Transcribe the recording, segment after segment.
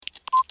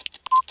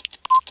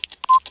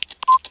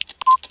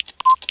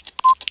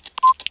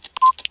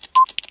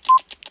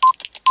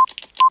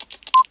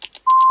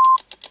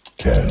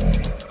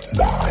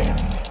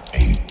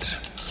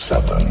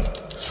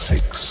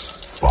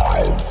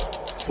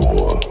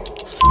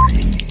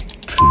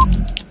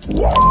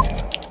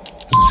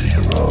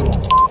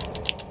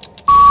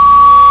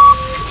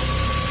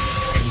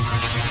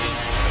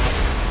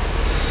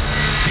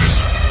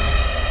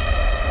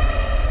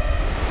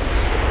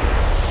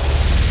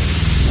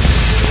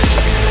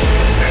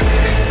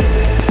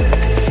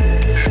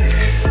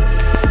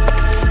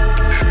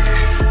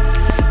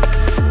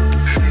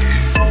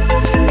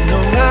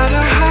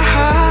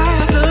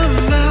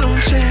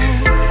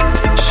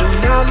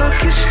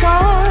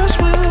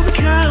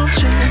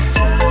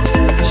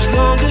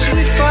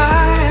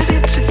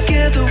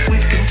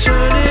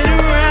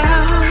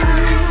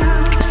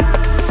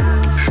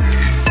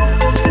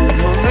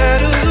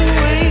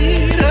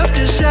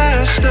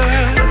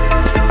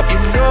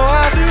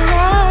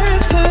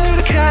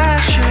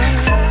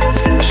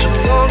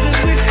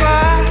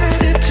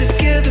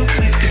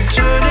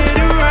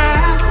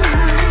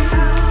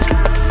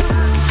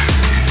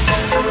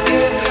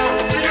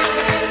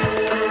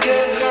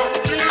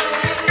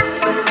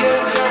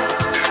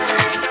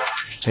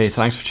Hey,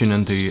 thanks for tuning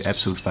in to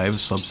episode 5 of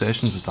Sub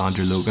Sessions with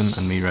Andrew Logan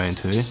and me, Ryan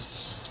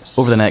Toohey.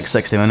 Over the next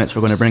 60 minutes,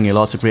 we're going to bring you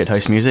lots of great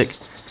house music.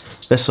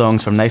 This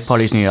song's from Knife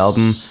Party's new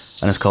album,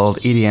 and it's called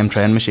EDM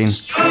Trend Machine.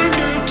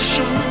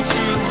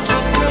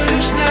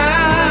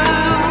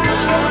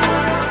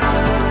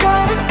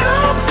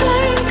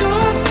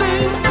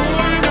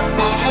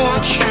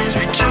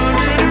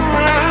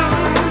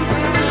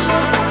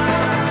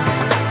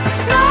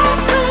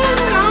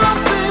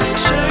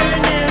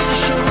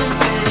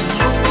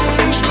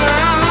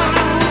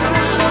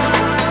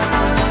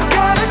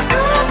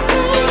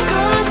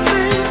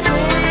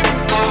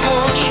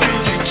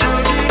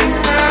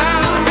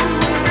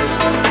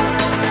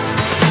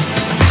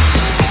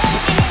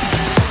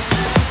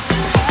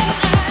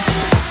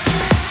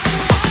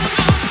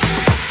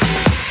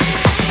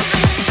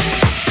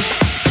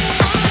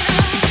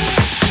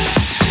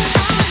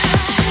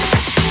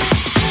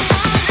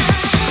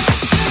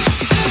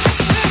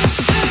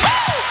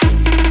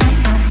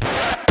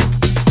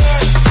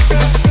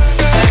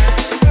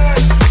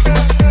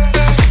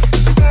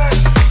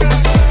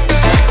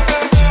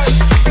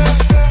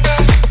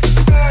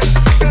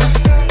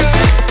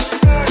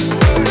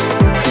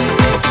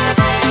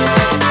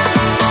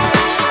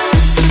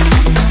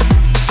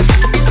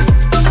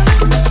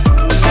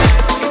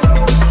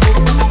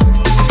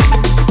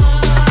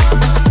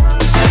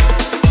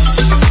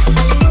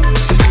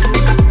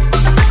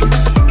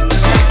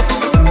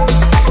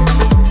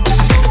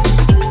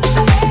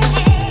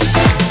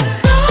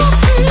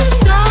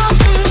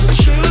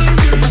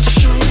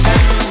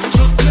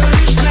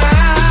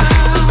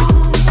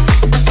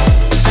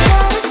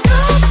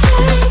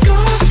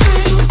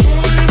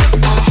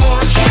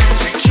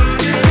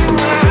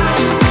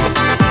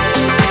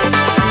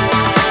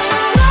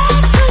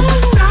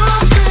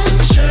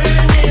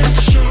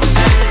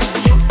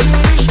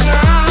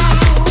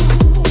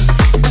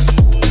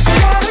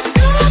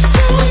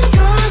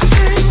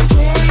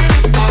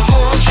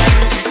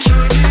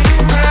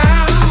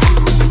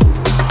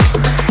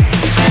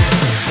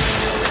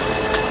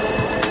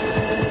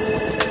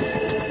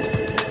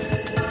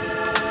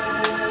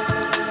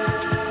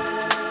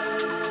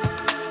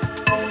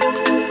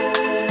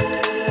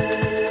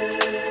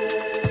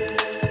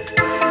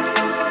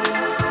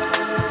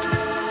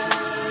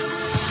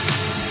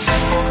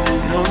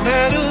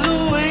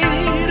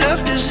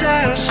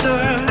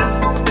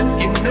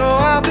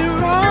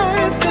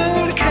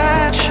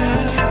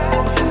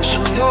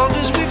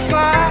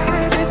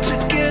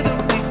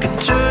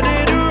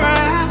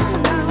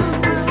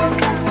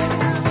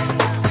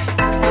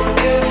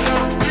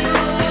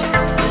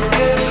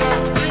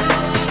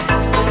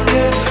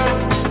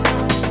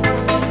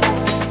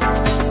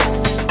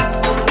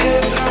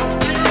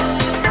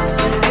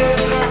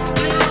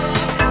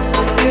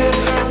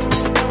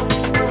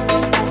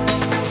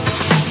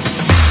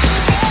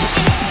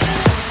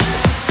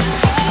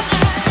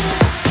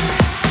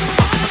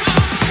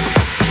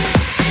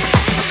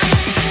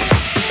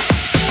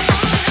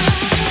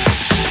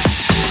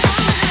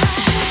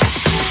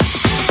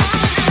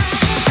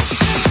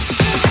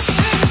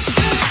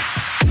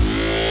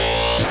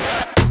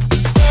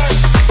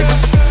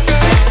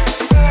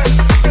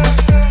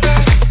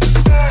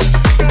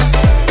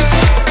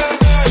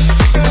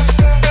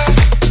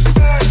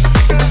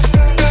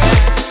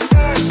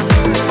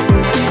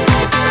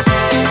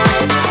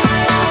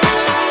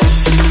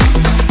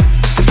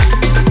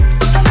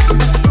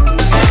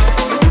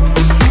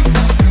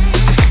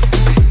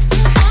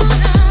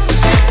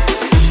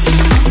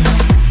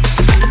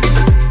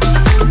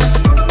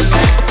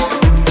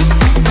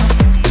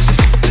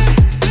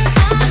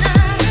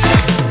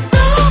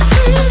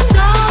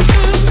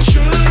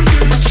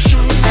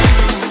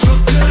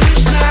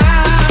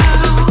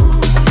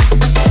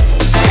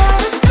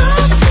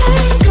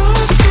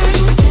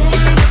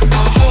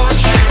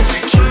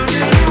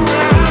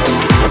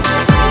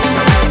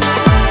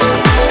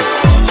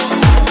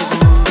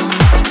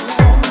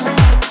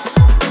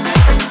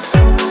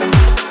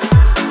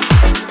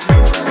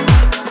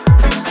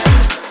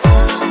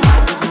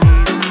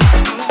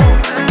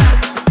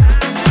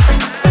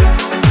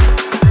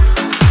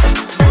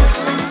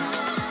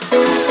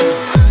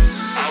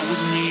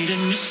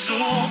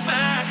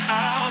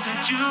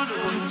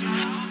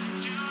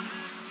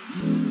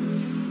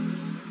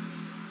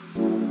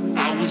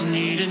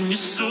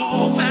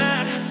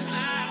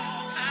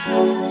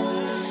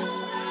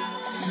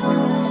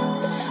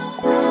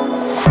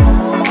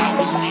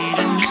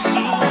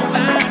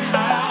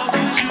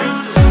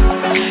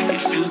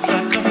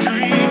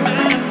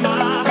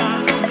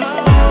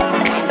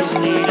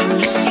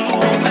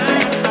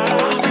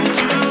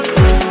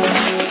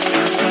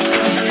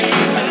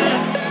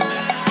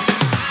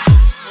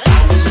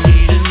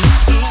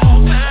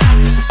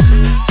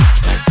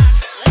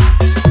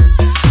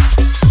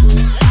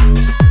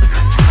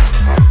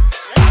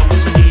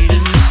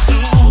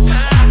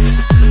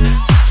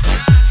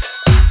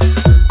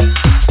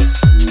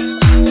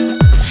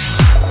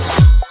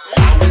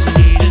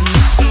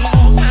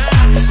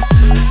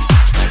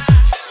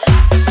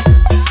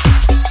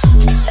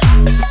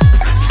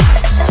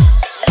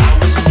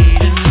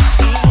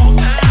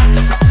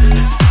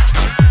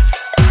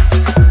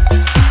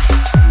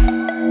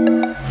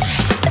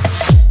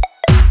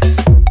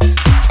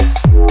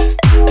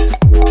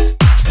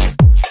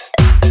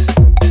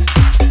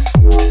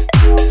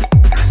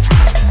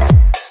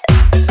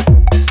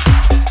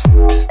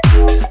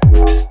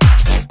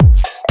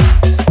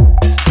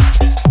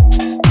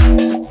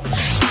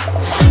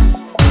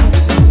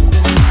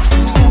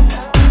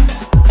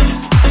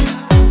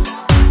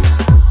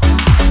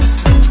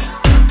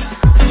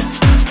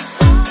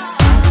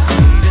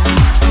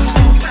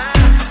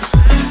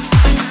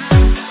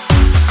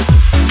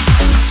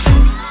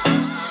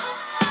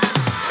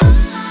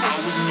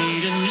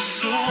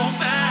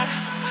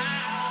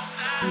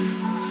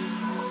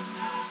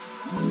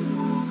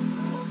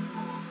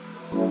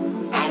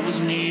 was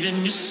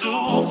needing you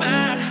so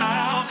bad.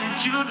 How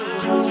did you do?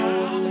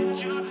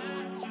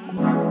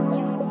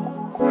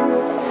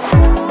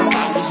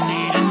 I was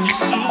needing you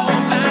so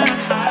bad.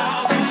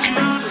 How did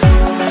you do?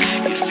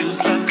 It feels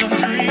like I'm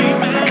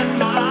dreaming.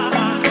 My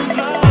mind is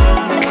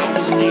blown. I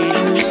was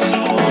needing you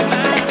so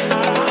bad.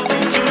 How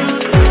did you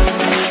do?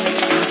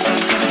 It feels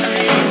like I'm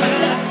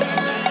dreaming.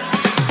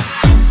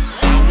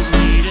 I was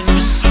needing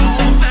you so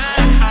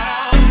bad.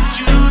 How did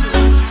you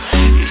do?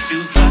 It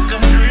feels like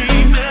I'm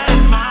dreaming.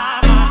 My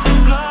mind is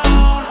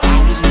blown. I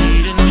was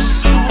needing you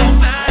so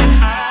bad.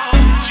 How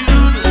did you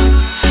do?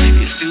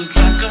 It feels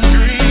like I'm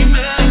dreaming.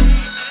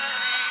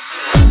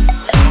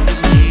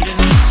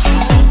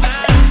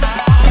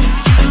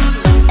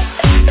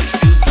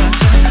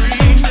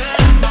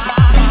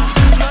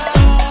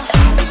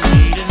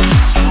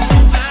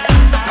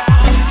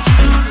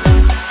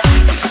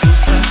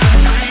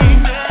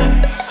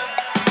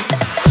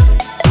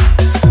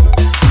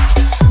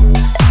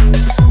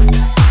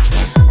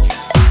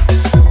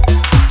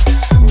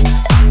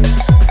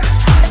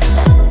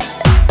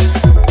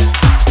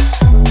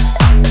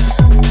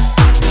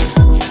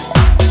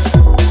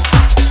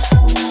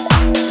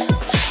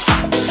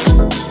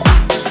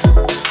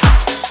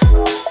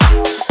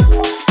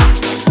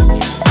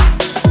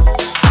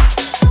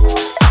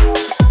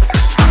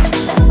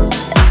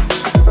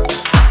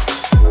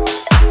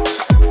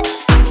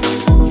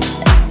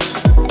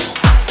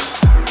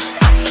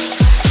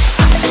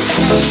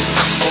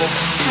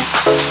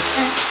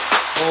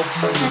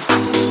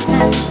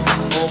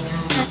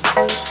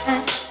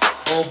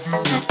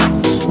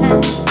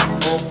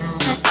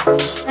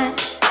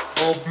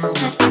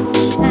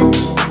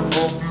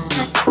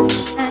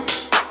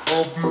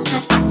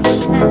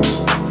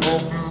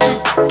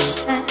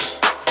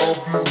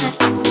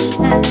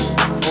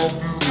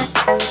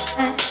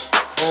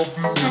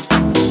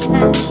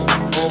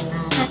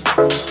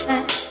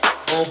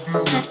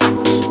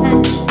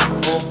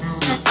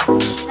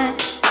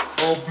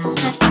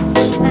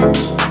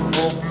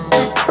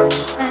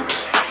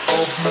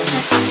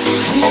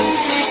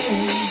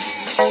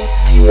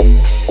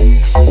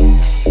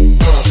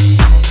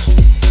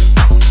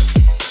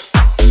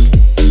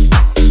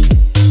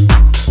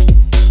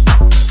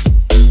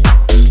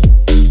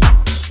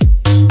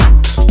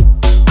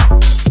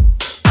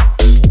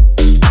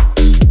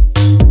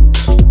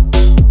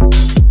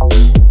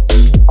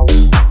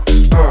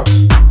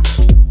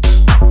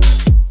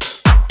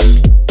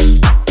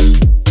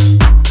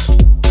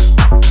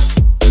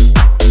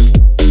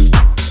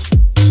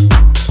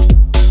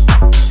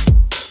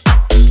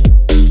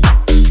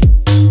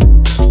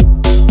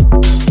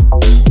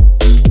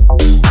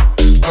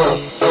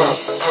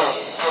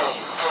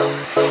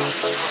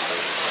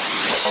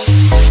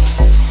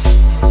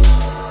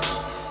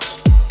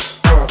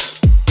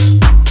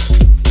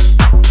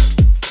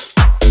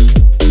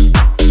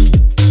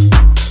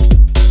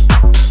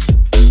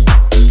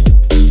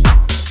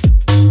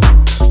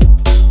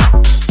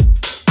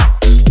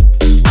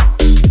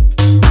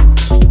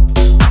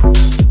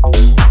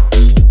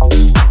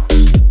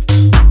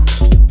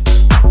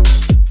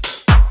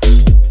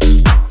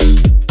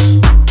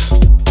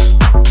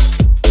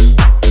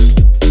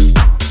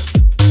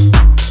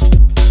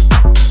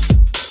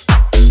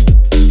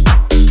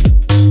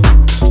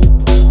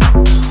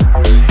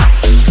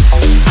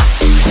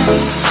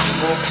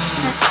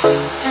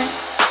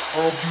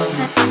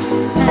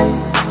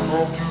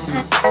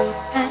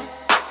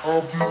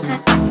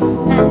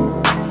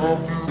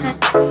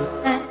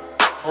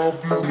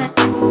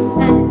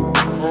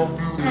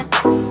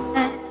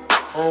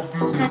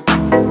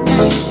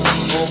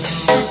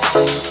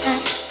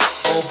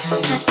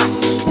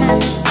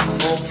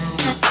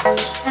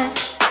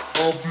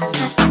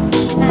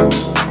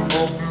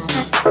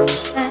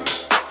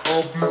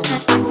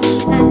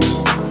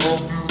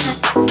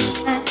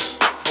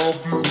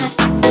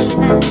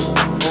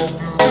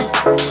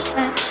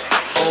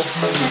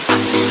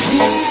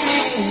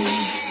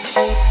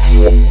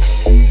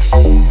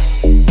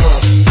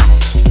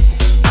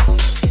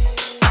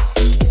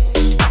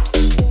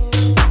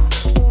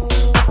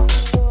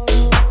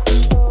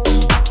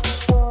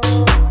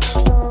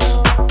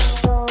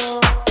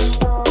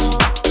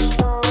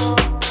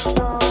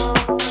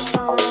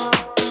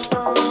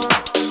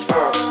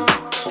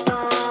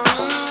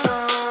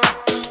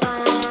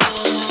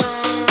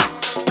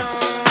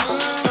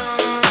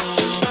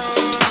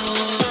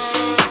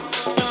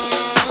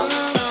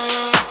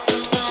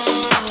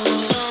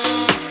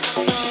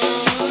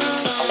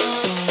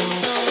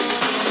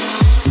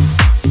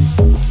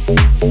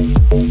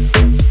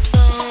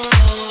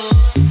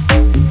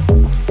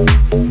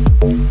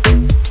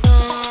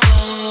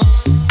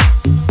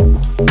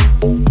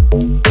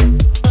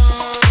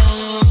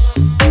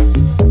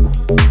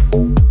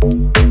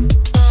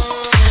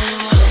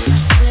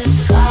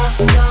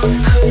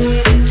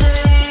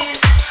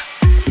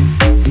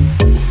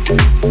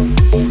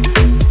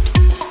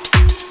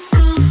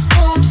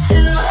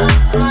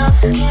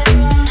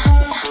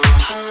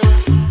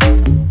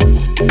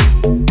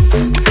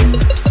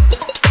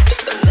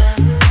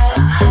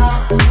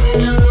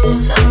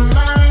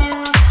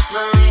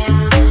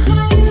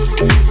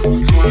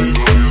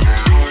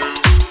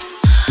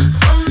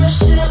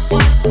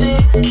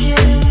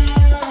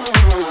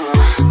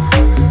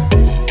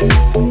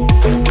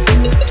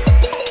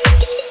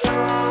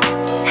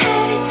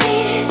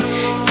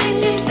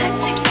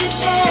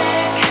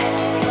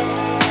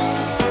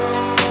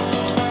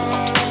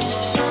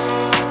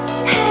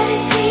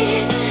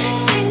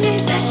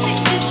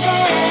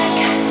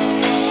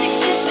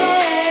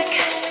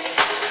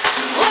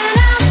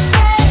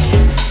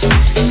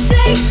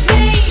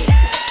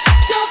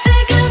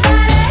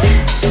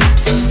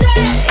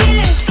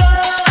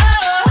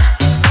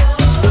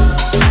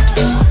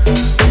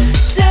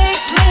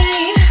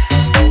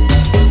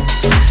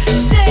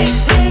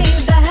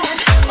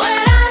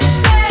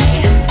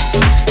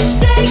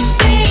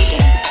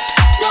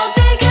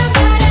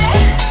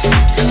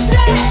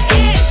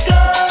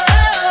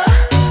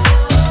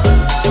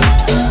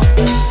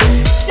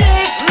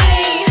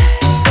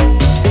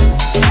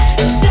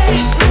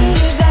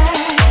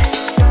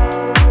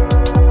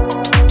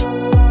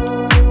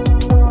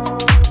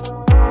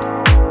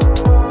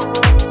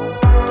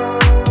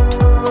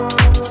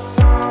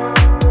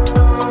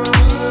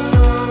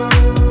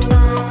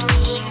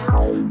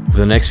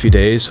 next few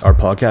days, our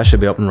podcast should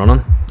be up and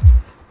running.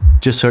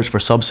 Just search for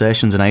Sub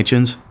Sessions in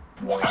iTunes.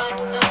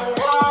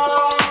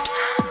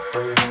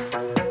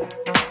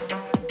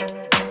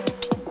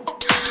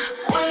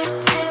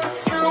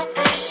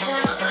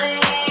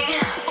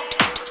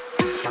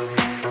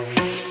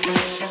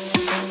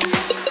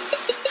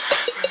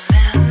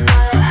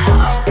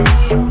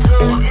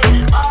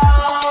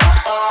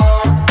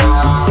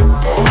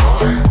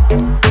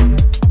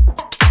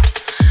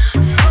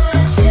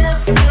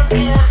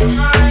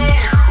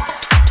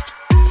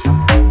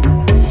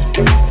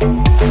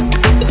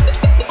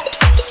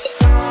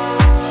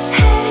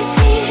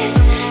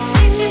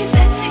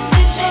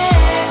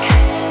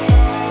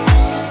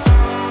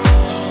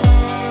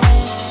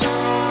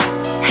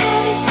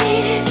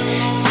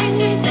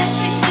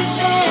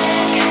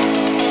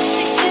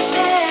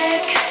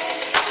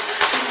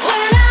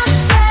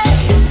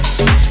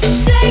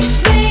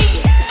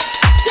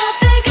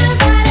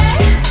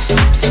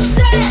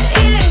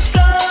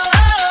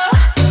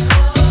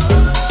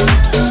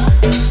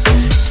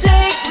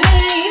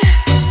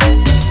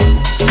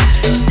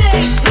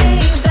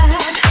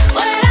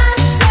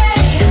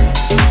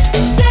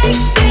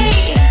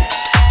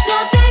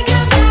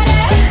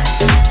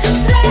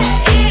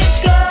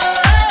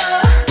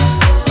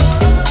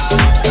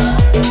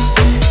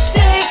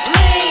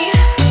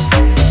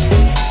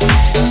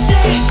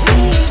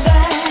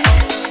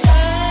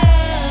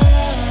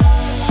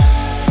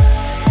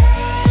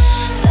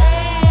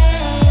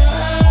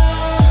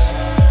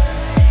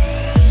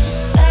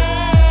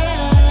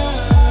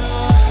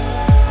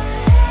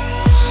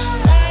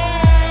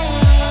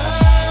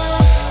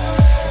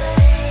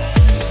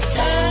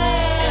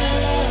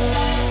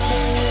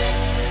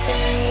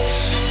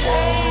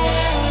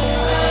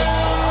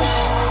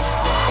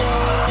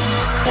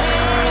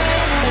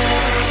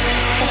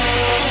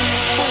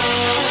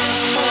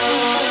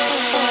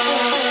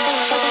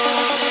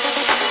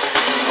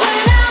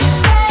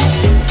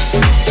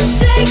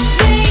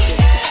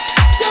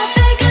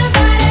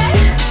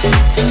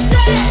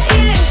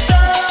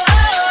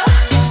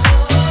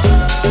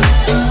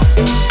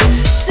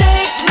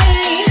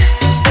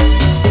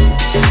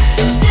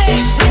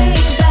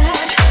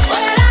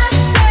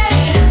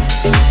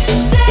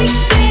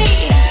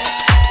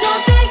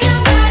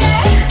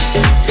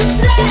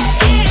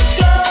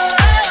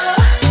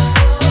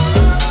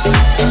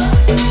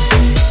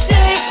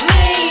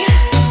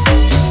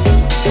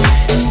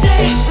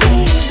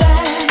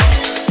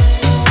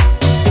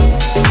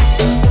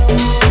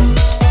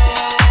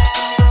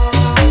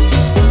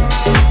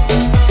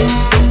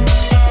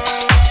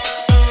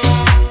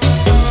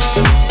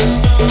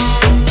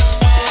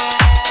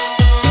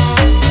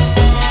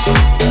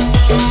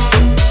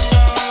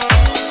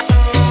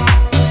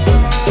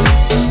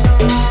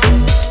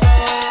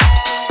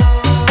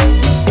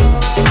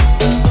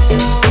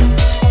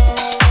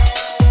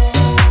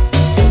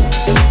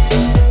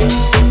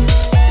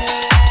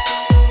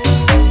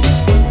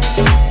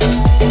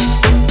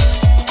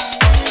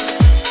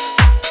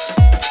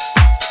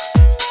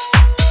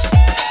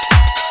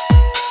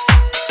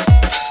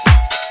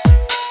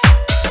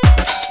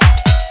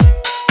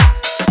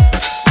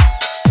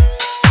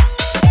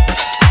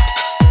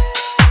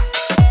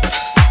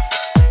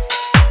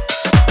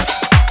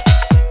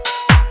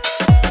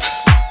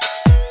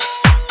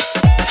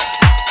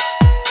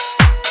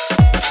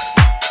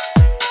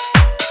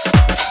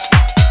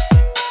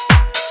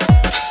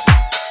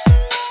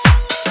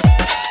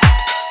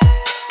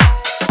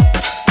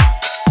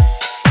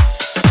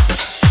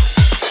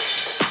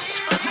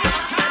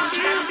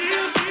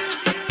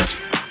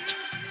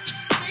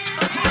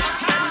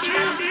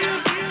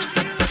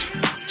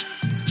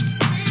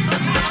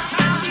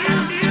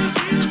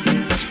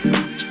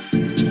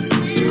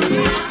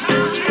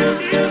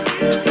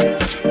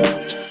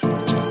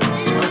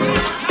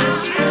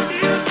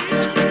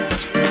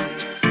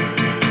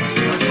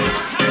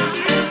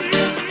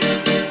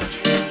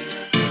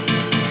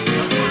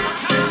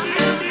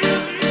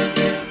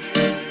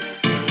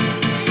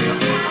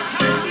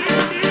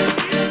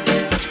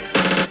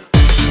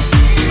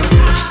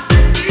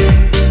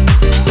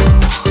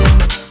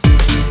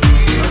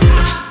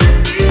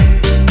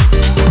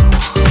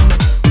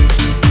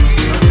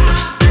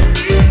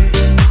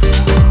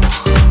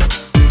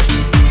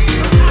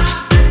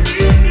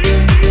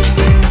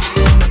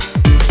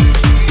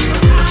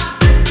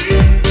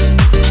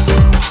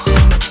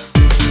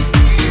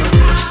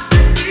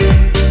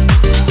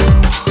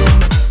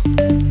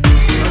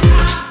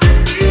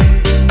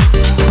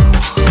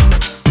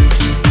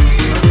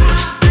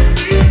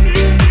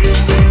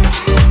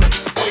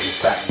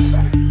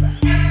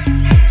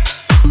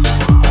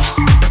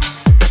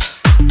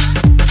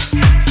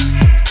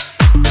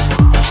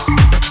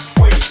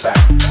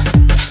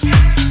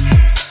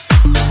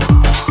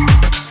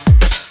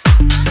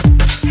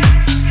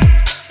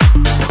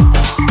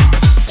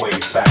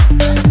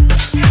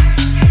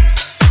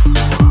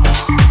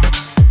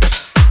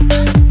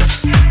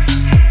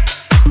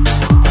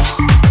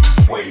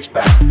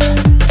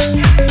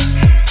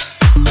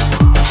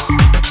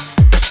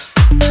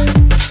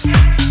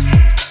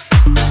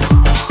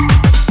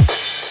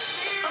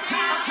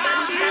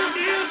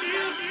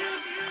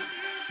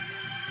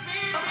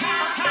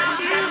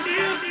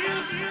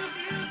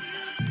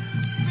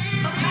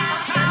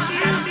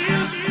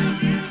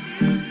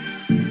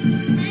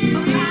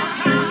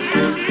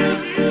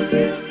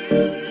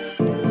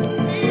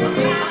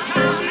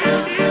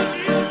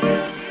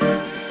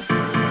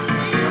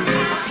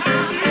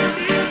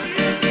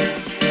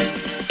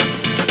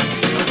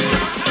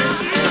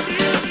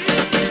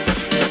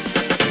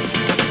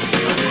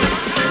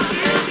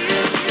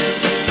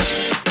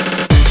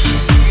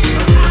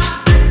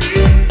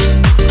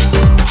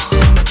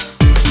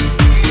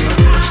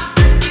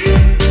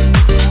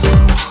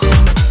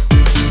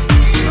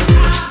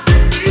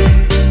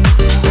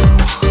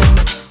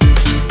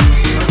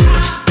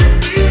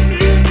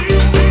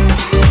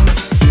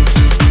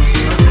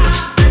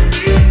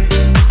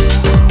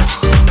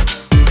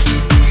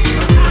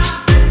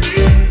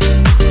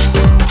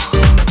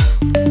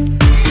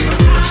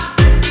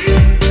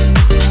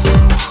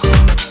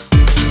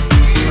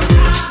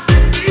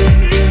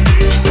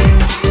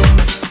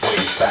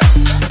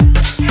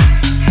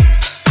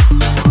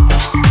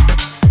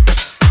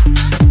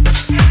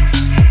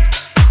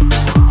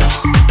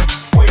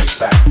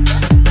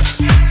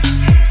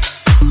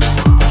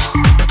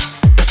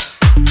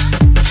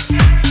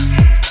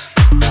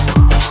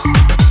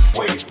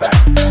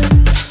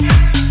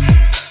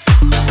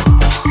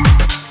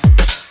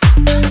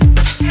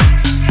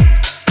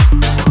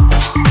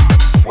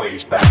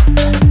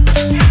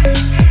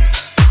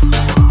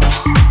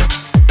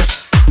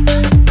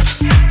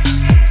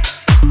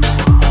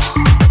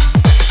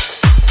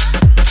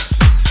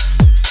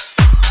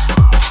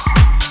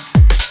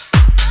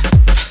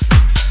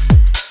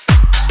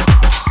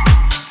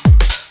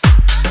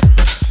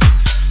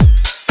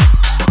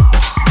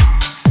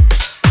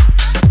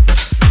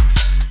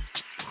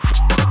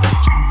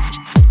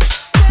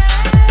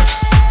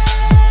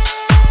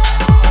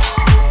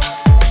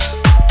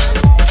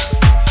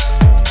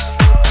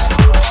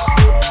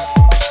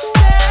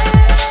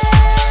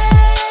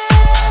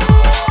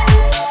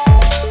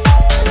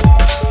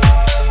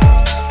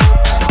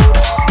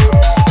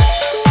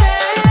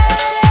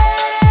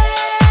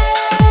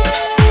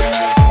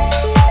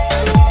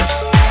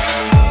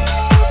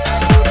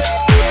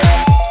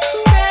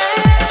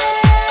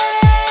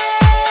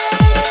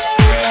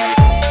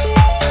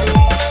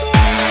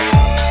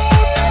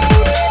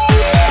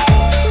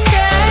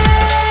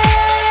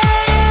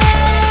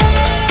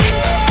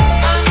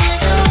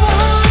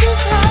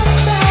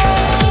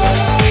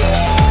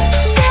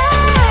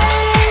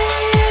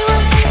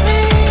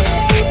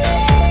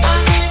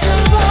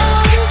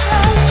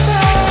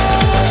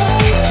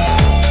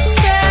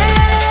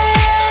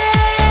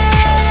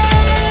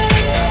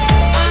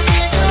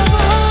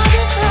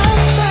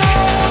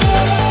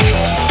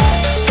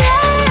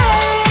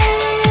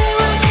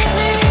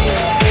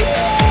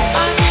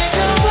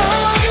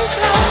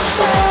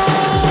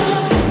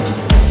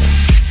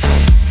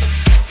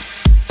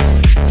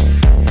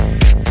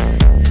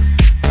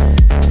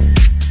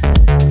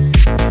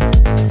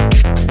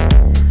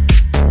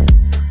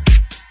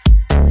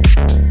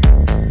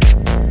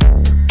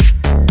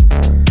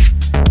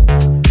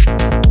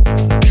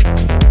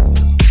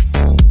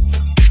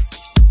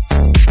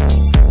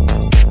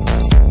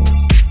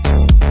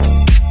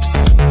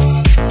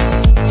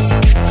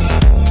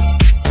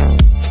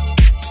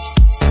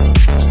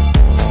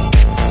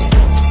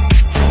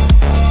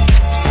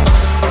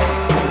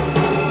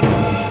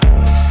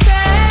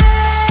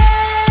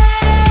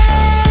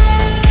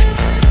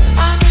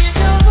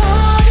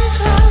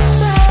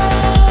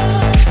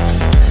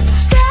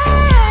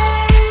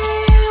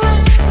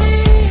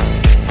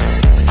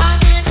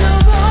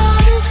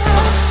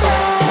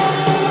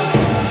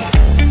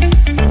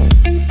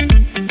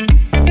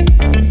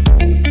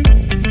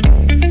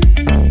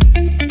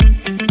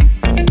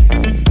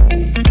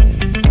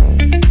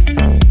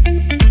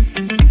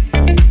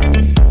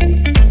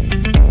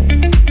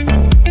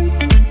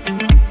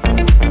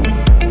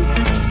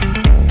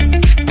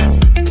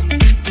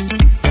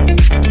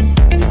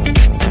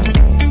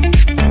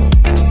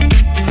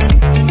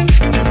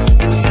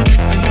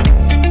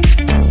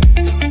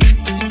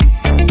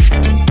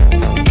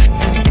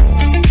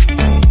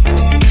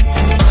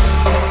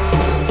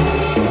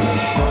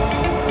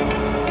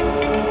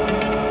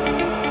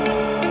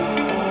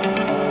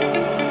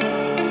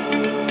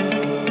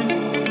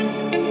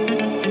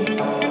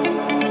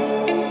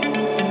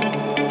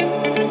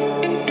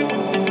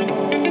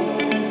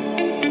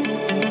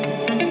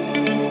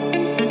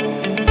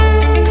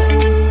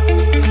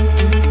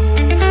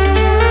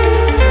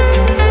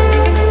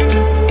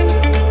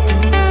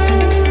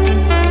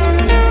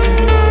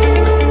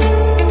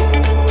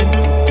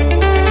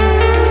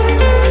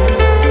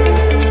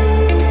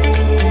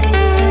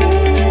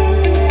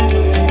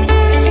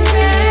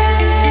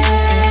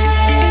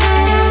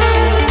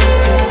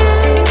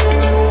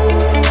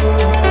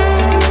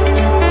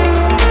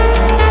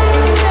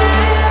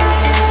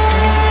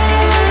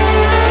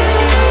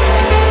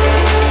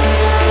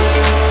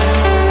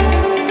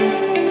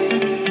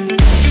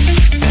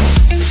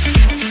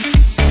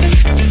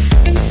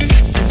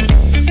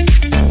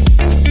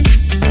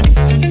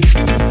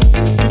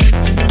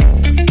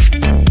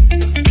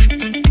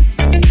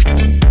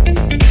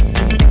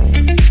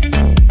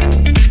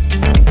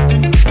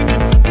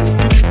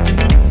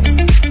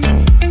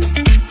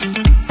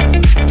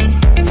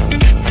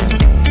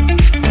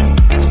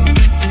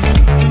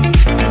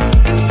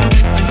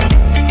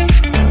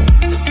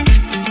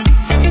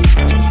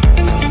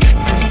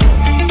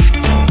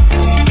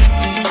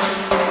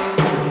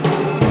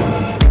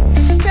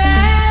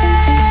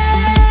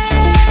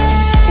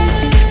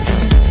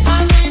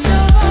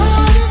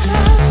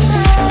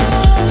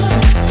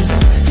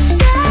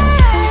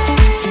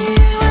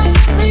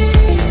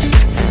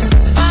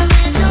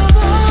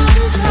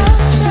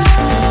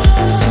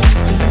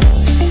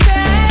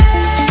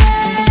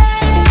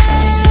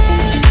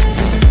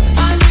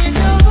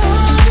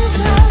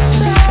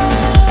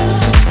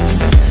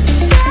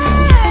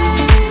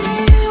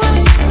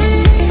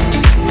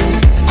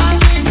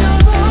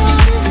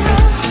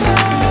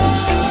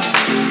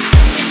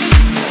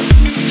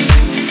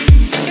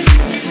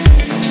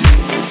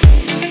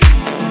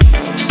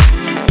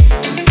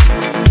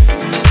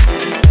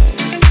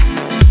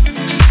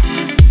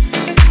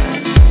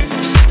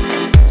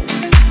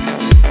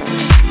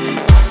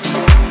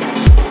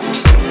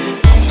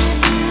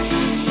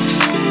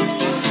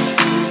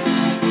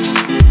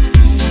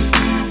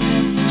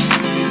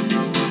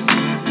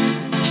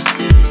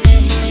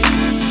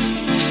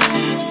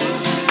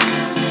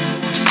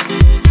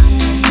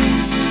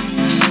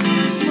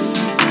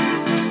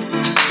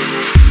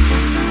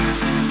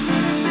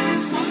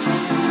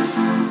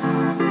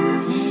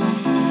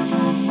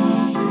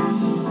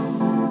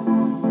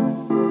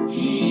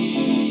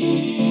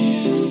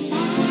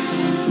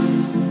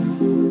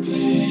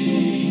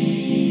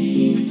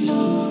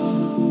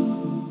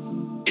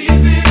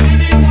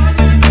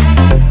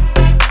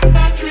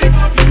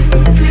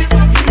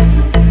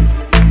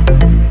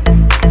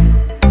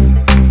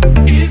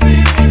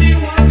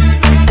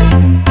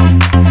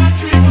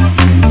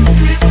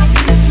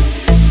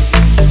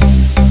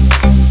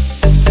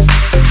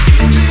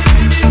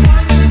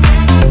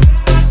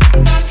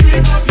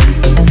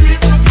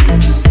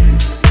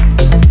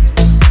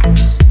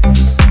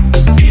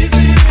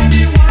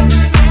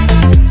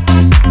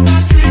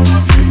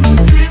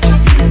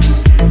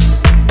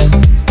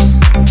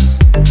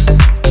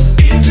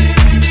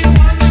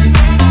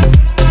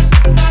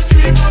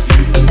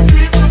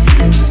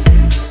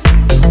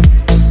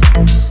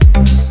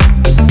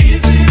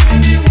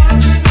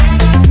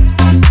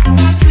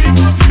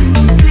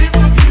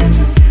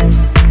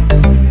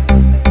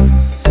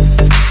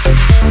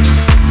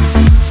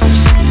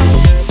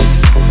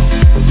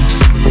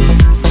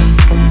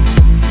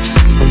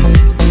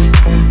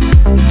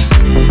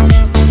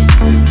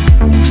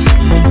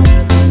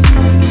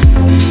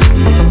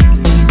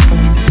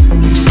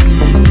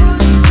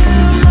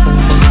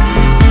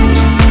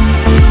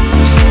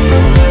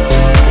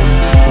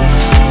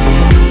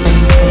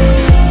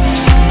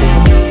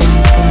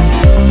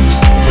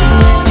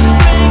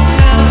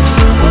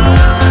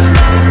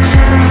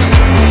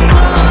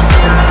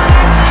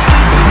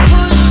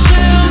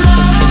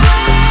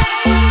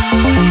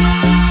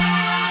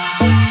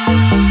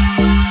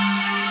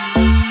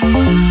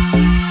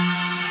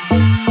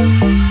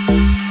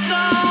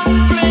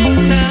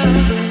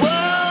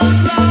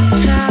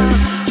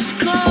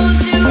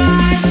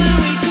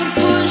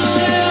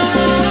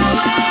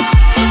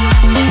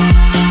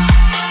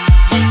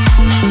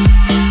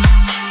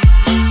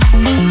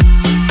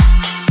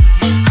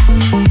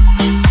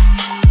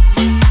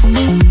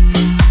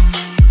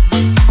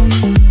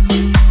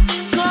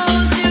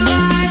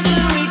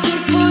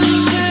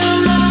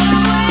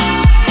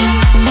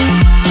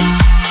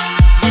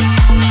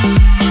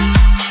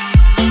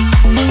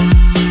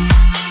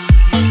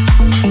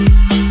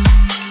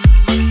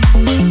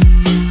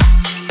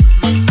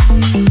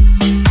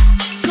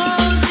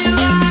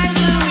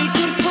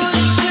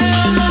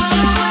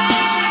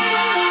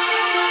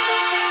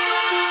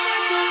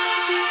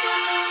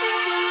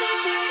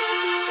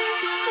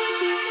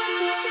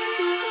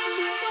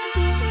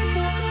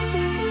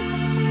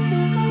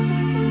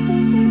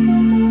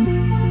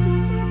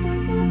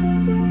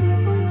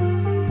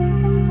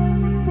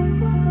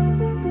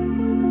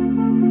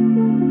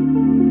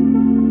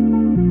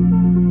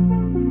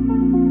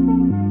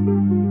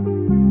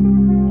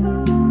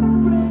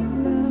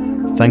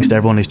 Thanks to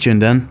everyone who's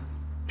tuned in.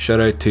 Shout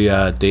out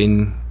to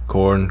Dean,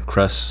 Corn,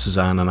 Chris,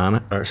 Suzanne, and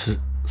Anna.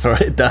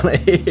 Sorry,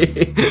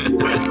 Danny.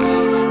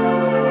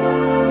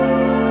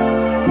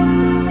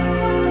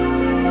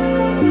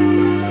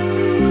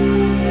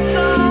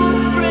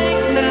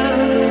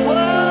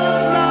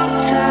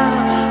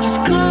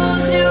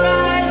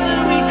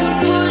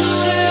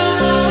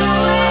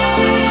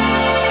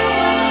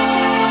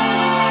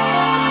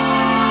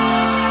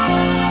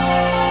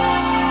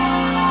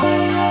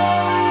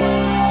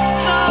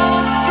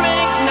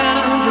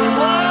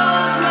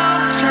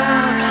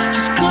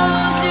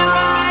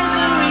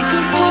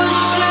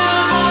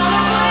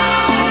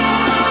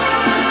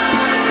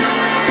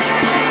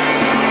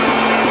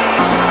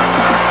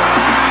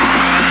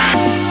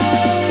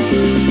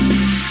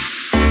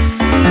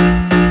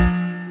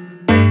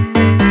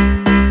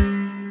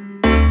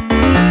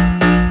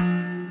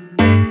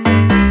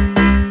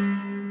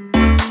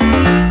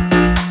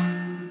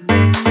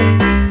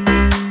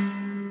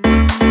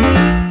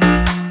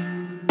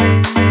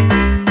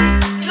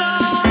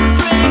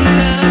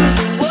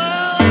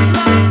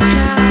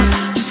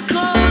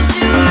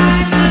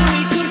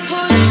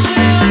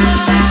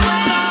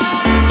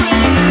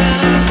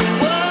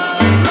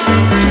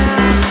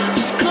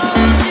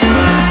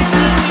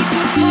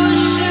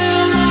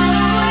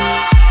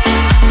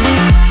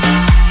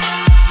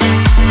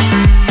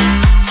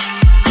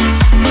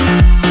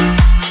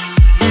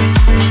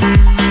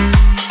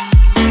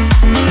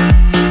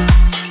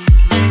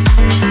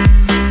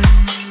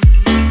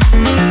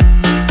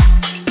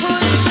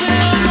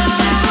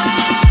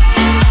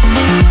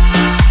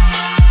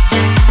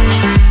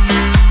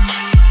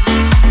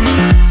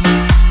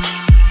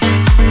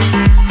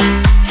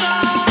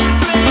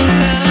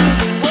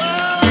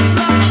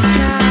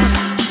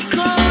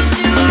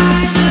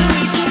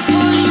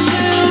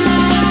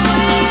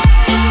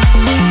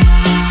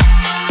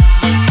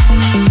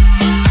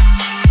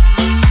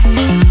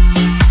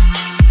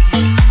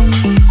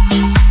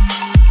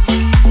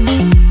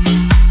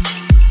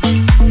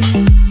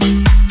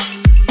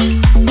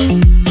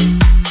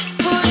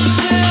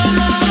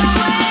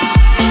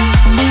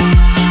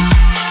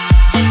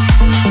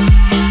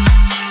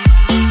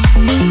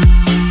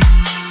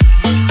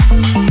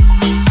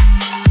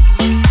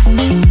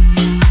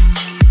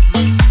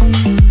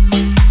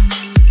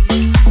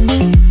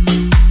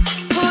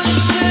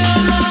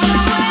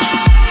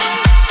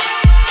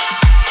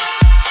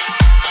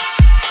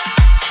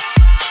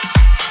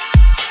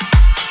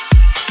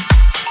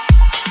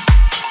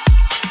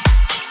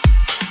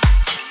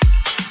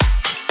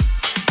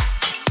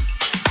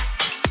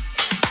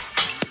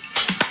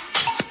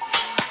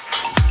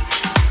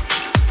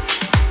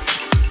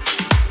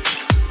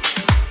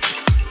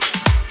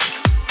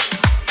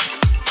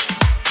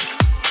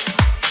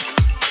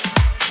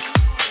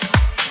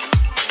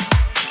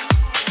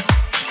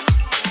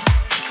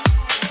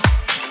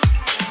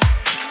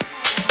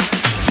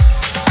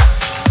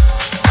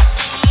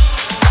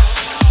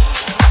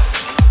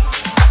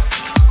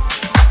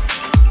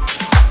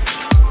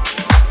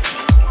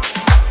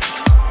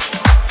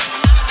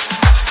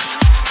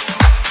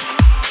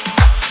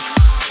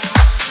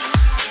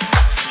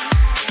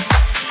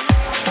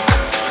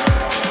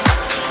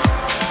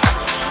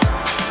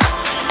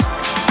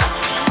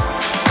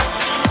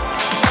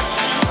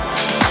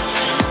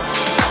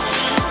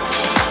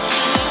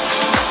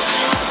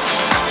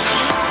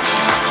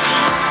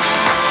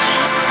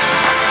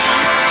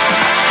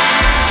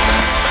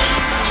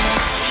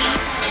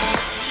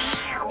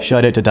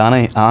 Shout out to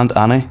Danny and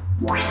Annie.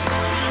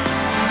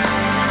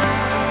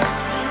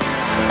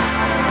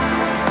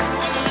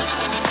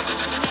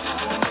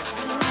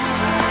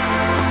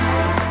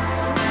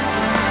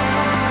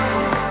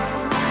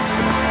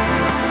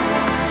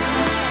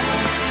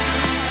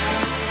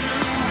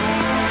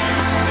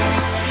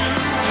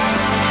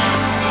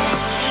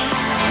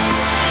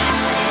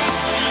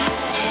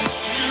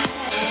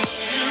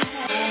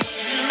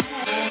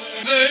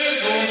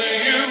 There's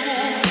only you.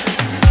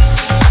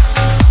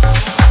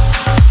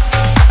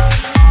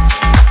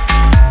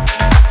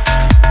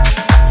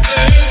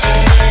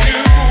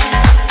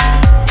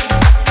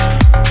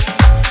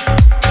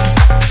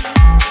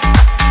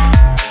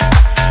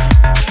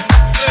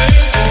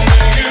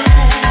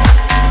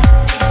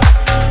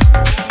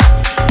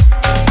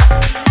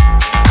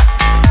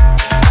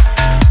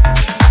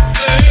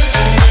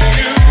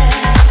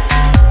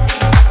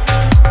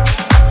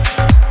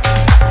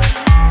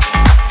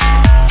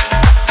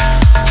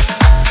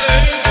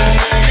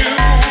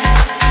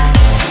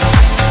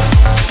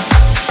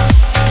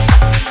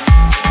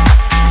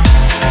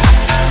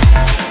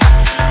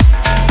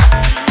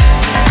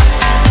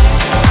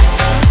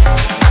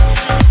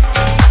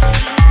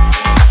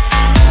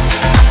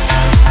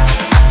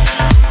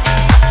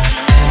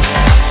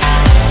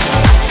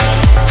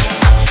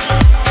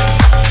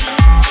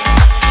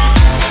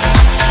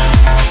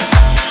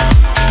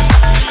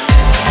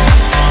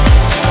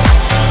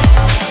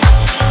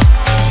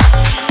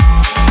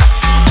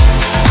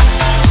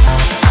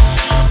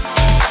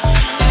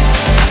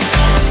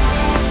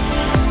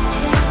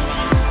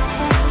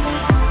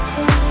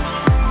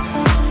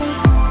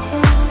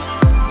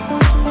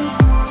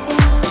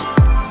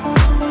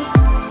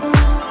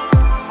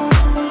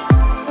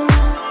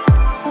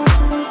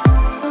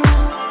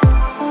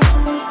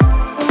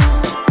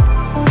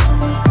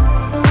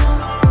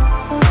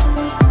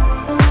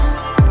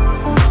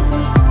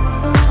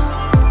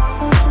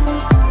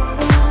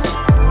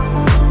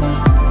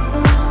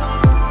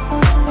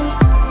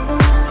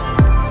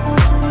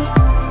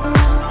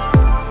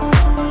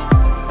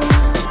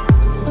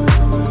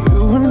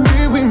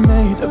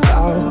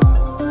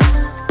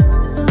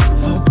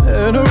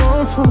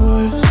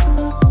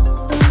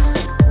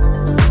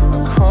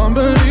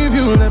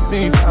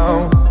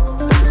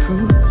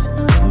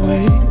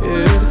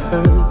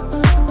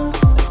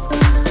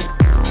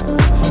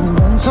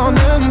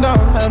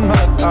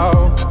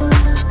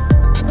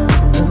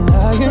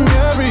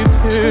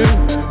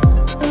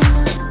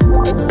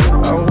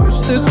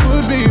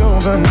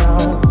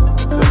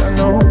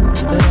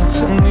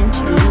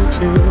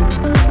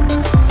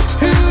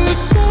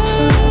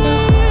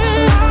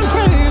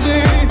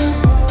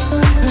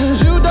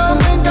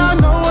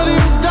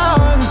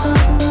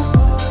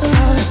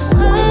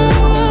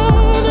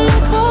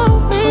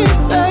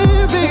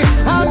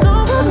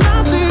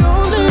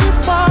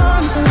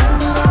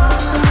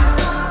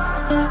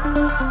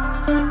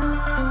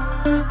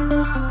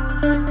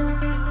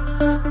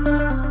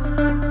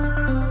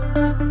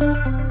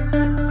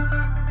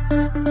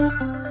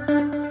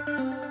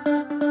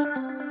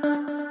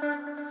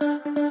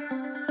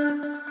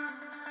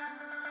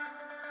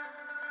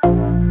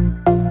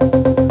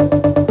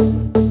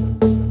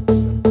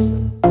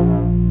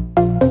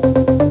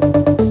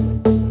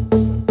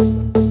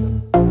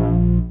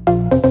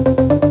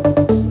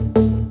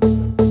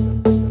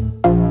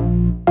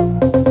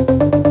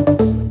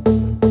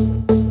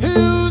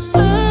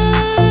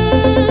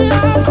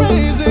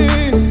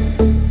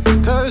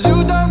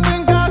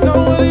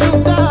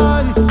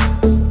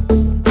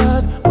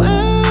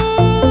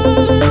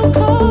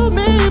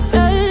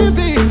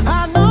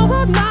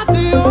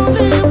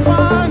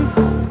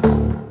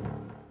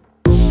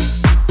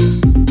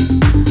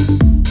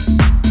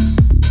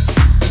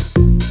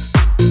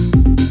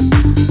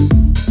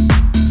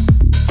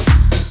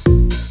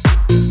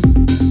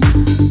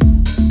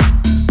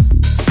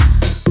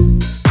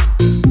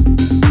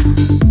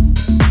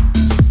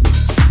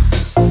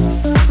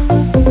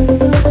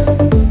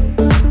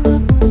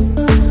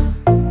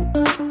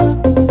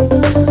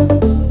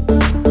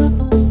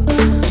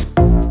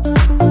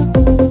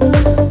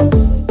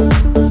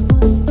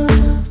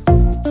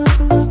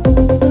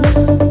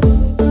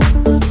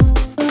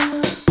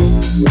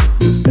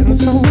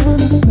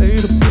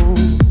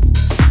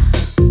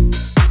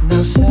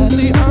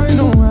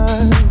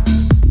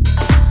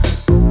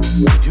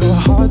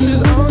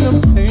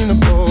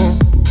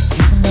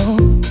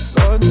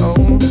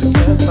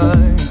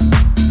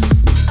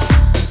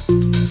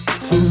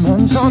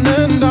 Hands on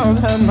and out,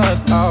 hand my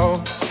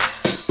doubt,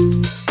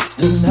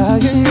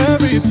 denying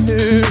every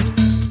tear.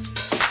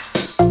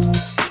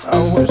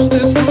 I wish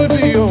this would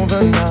be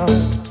over now,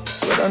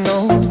 but I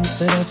know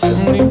that I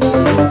still need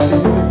to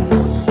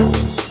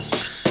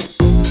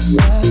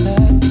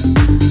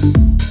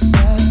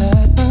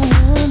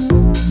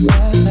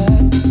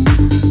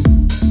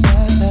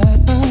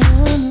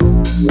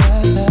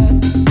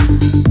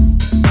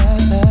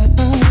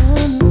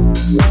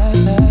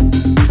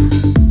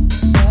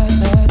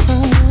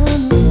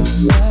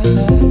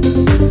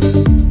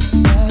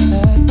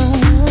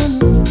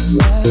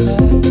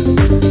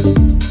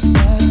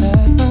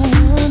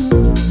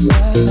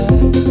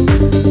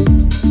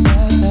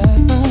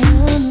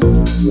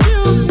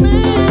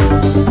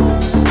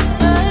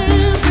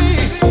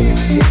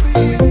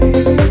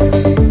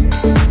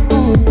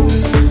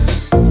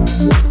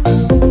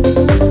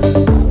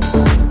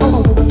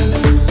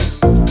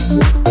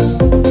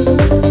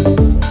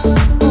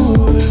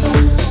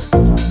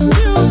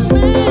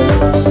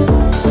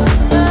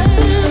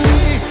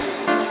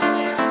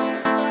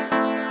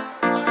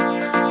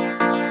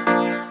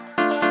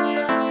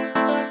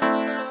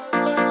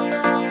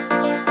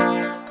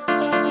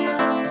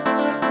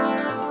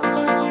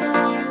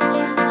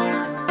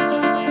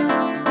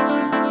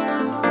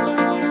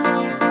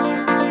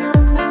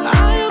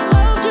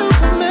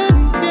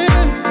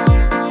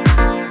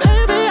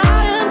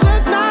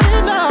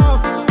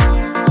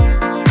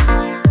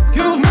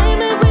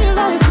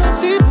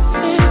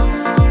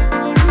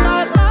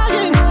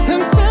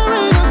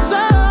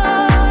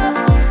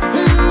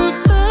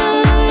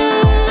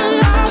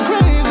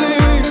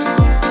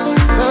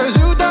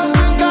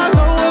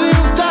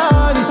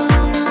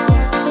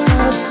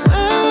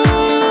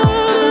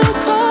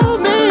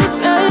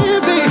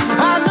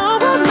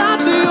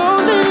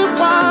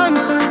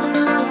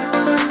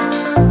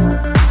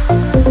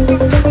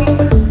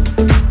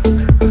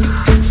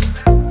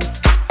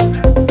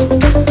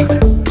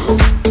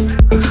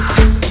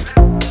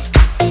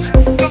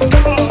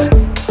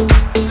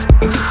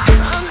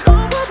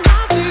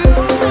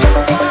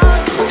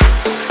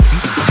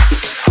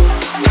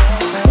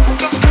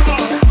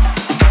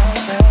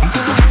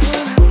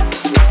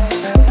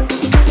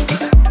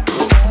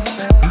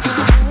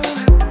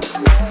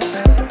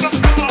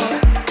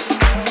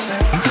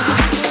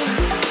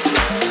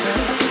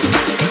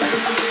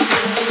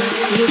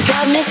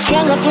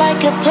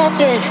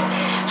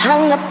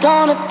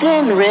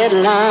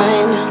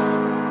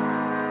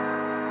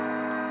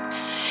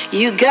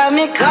You got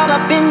me caught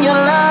up in your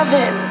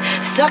loving,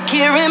 stuck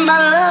here in my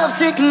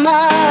lovesick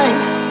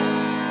mind.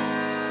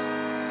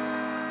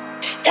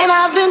 And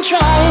I've been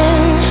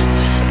trying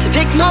to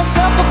pick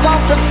myself up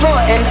off the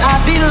floor, and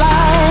I'd be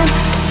lying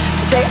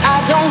to say I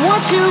don't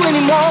want you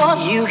anymore.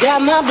 You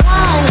got my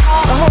blind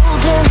heart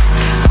holding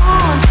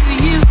on to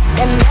you,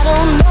 and I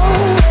don't know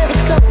where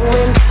it's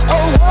going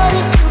or what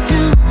it will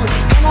do.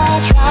 And I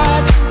try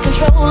to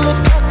control it,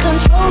 but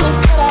control is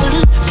what I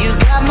lose. You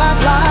got my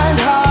blind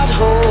heart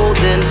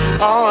holding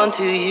on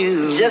to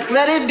you. Just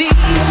let it be.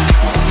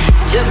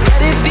 Just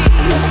let it be.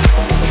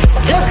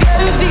 Just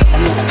let it be.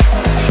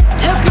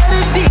 Just let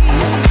it be.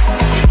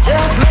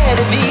 Just let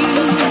it be.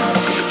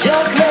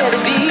 Just let it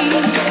be.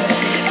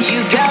 You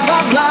got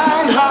my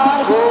blind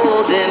heart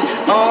holding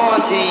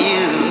on to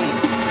you.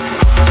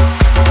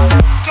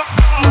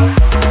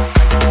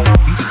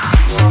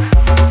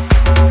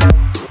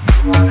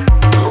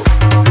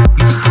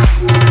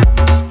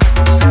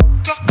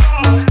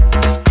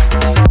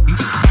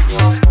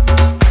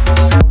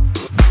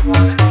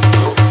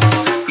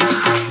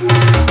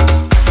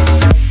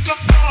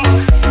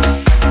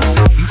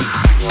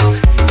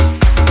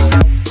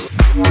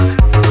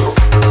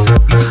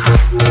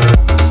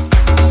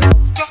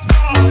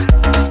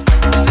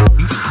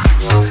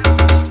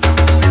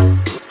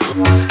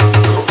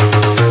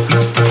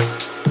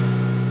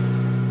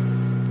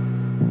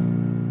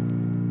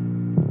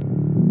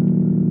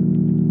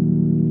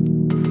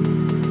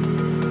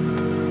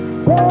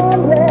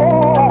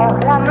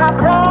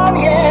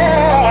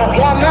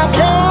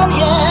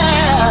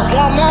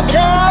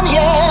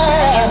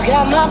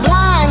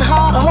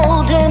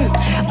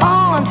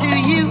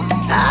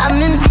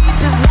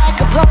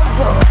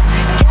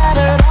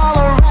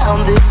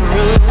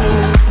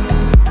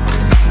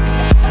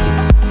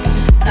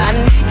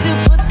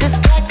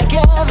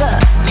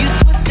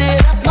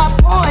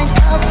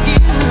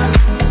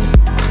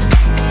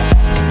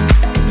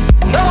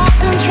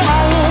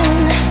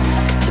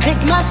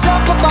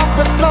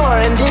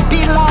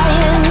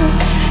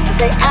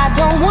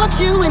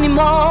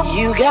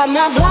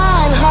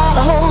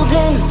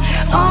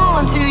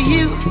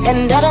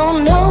 And I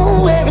don't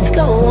know where it's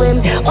going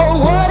or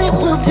what it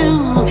will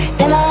do.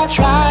 And I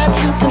try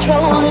to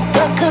control it,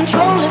 but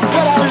control is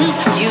what I lose.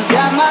 You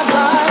got my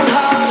blind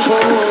heart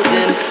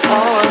holding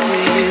on to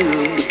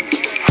you.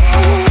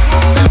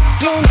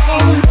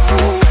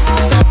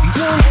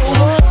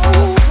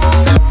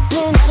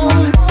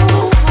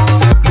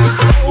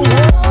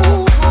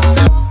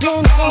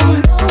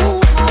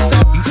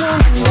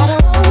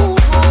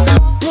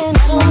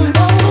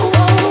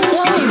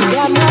 You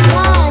got my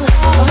blind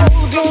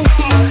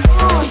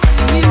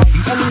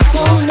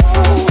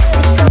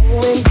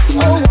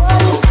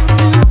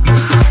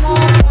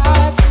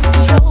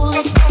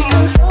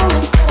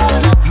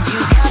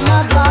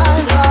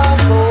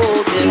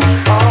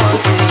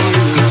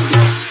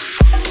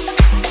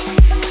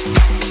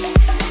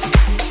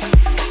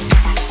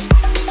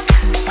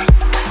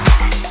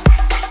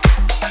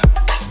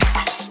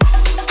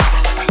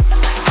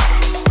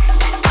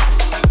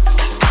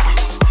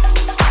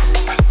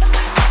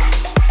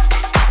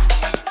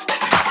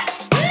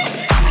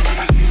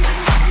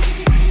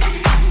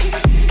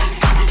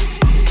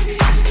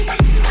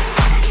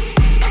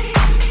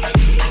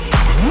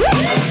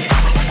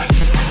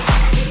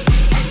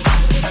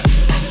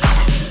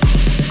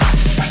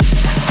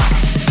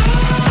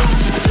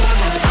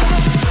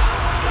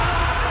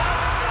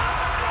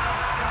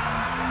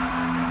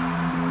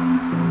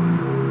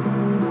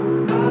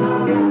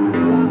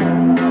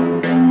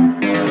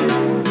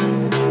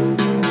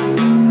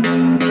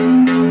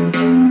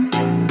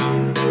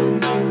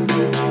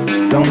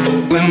Don't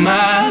with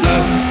my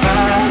love,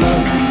 my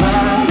love, my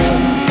love, my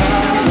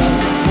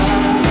love.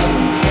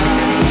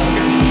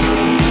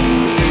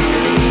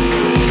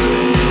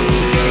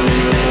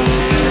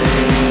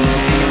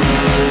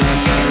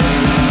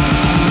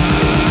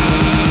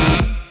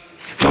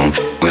 Don't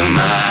with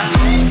my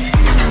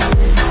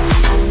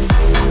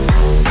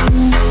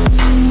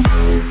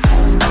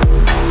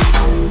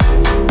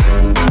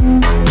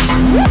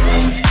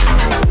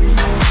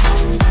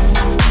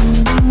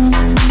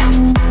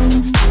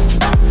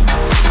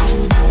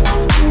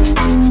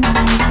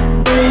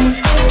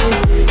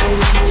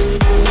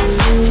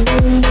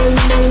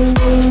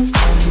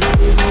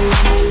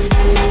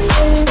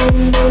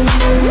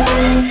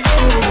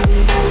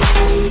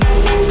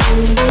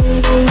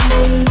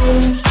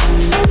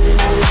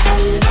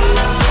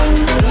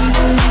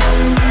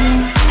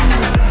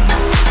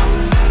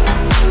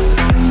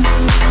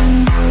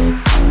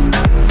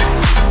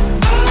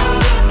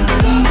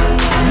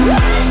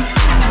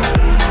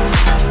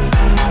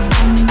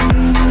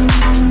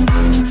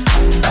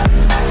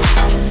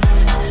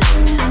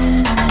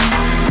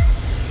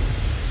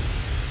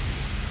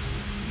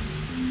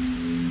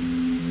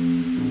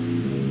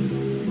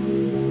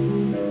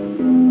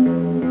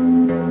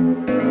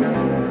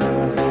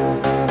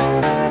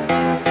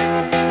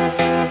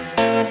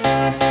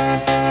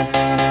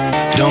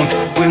don't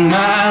with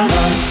my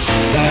love.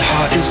 That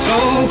heart is so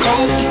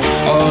cold,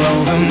 all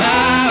over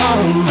my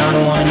own. I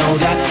don't wanna know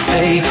that,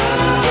 babe.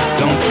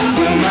 Don't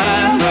with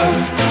my love.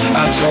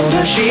 I told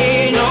her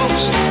she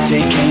knows.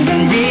 Take aim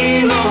and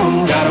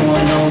reload. I don't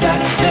wanna know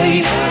that,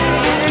 babe.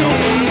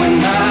 Don't with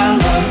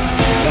my love.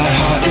 That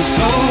heart is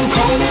so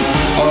cold,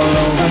 all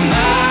over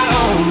my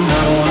own. I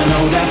don't wanna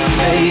know that,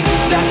 babe.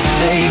 That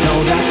babe, know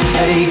that,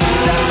 babe.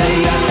 That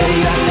babe, that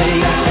babe, that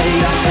babe, that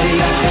babe, that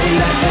babe,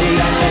 that babe,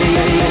 that babe,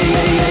 that babe,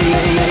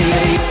 that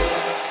babe.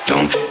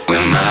 Don't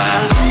with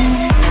my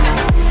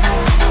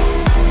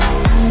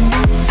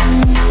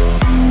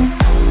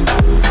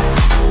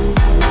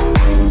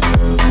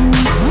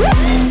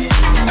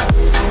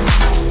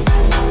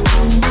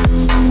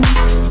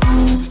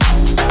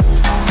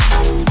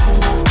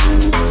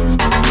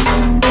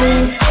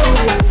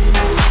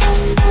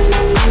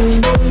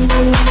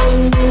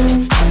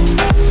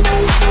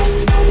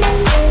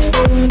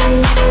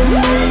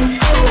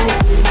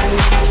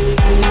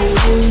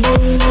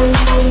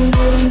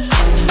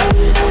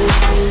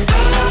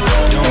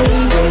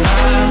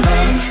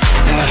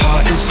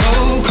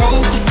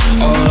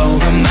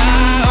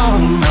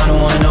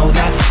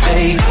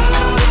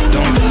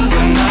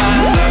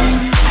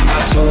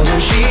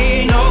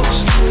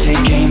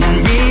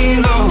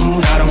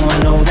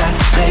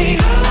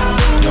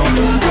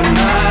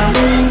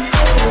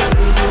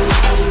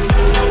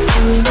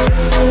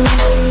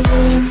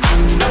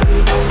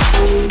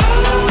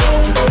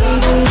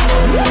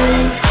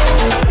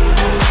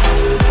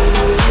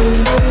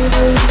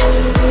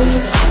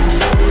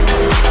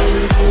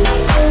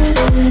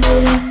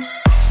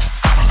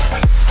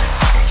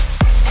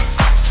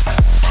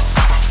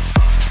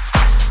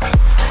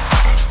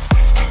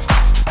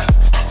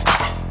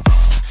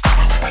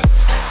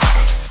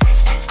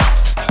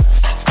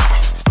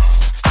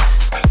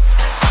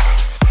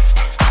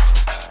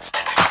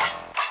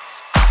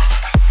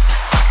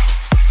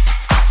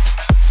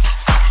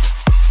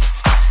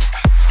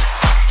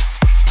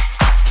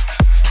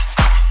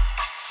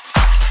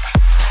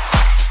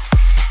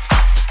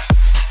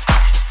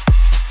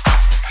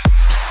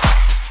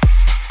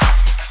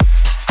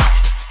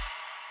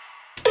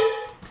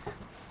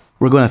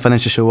We're going to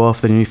finish the show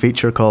off with a new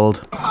feature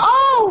called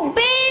Oh,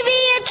 baby,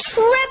 a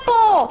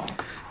triple!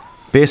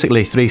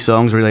 basically 3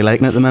 songs really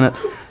liking at the minute.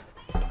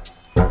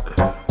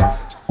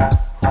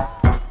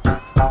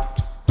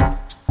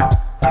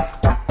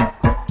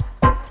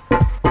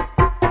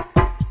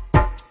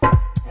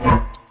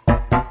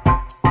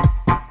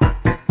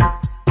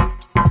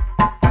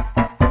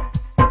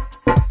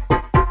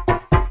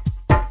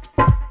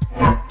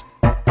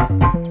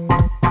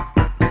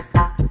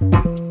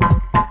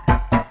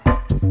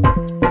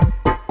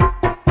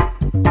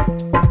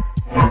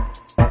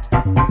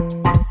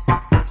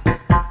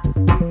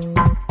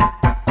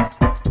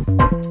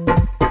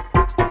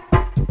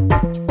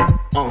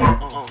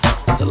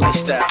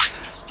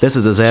 This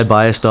is the Z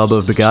Bias dub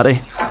of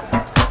Bugatti.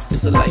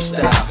 It's a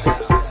lifestyle.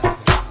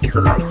 It's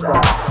a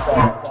lifestyle.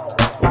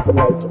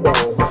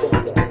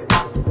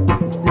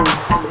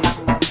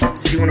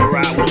 You wanna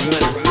ride with a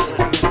winner?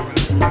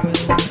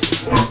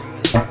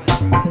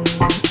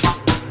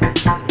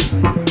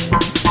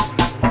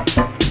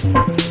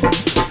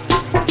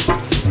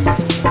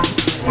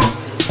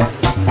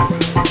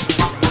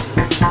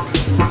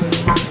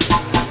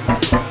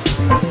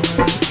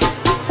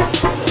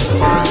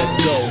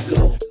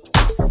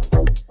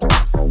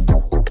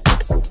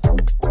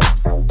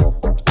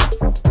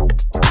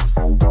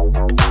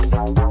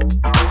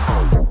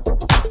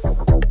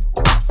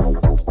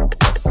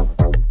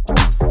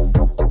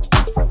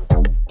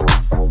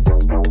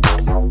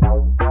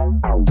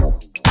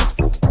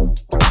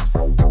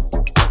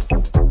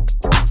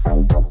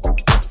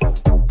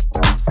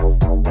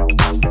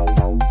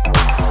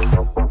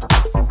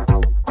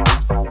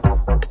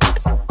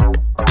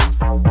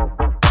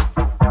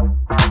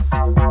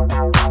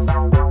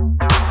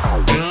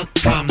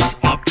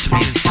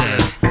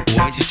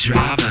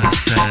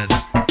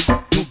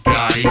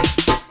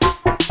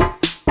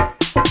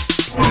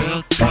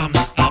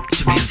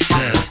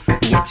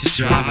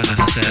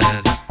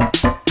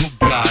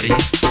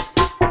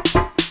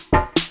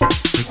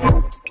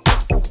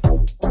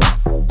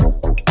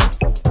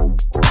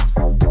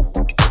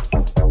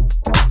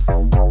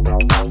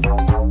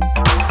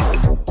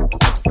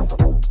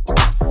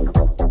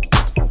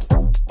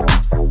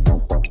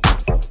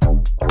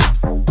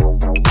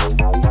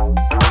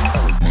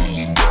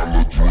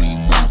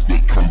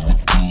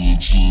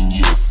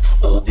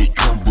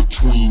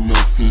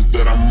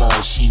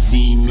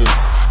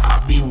 Venus.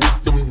 I be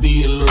with them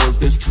dealers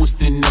that's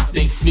twisting up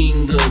their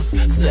fingers,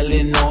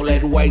 selling all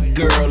that white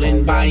girl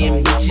and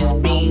buying bitches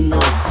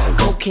Beamers.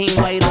 Cocaine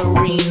white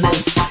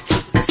arenas,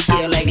 tip the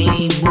scale like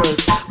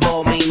Libras.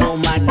 Ball main on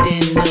my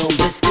denim,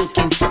 but still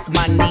can tip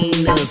my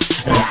Ninas.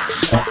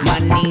 My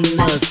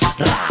Ninas,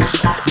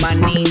 my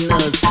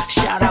Ninas.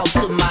 Shout out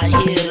to my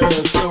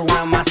hitters,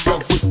 surround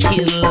myself with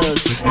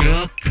killers. The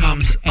girl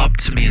comes up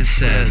to me and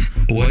says,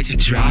 "What you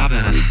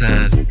driving?" I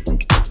said,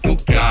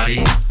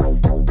 "Bugatti."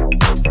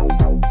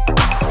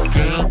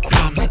 Girl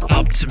comes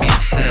up to me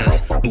and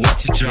says,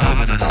 "What you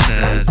driving?" I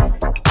said,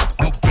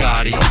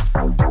 "Bugatti."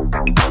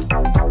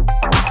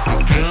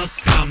 Girl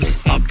comes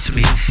up to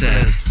me and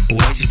says,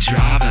 "What you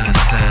driving?" I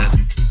said,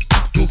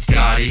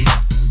 "Bugatti."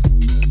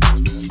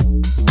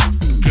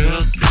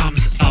 Girl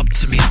comes up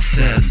to me and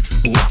says,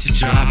 "What you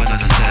driving?" I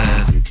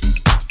said,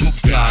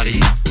 "Bugatti."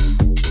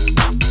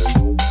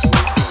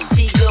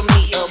 Tiga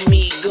me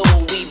amigo,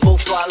 we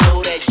both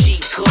follow that G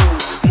code.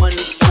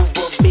 Money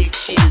over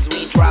bitches,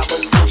 we drive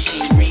her till she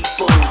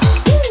repos.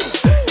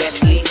 That's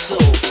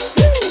lethal,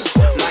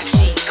 my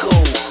cheat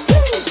code.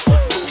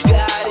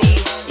 Bugatti,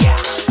 yeah,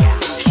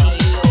 some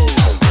kilos.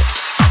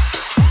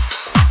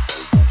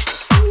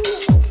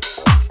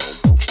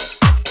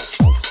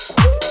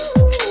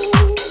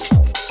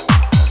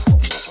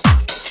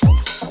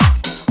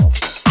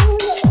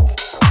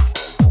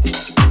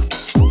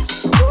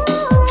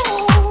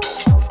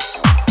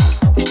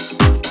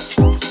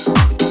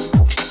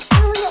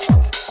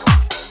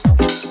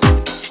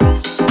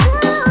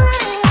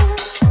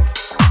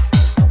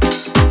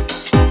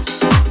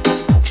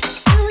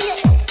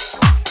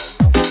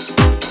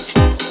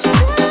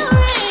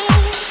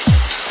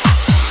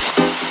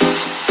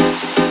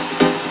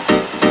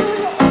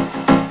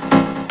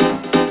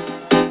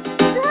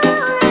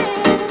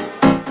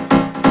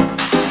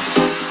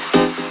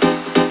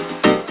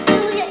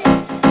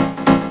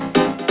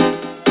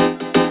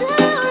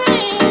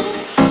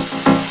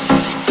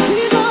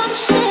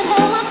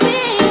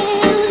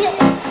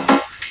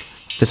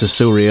 This is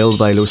So Real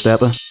by Low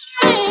Steppa.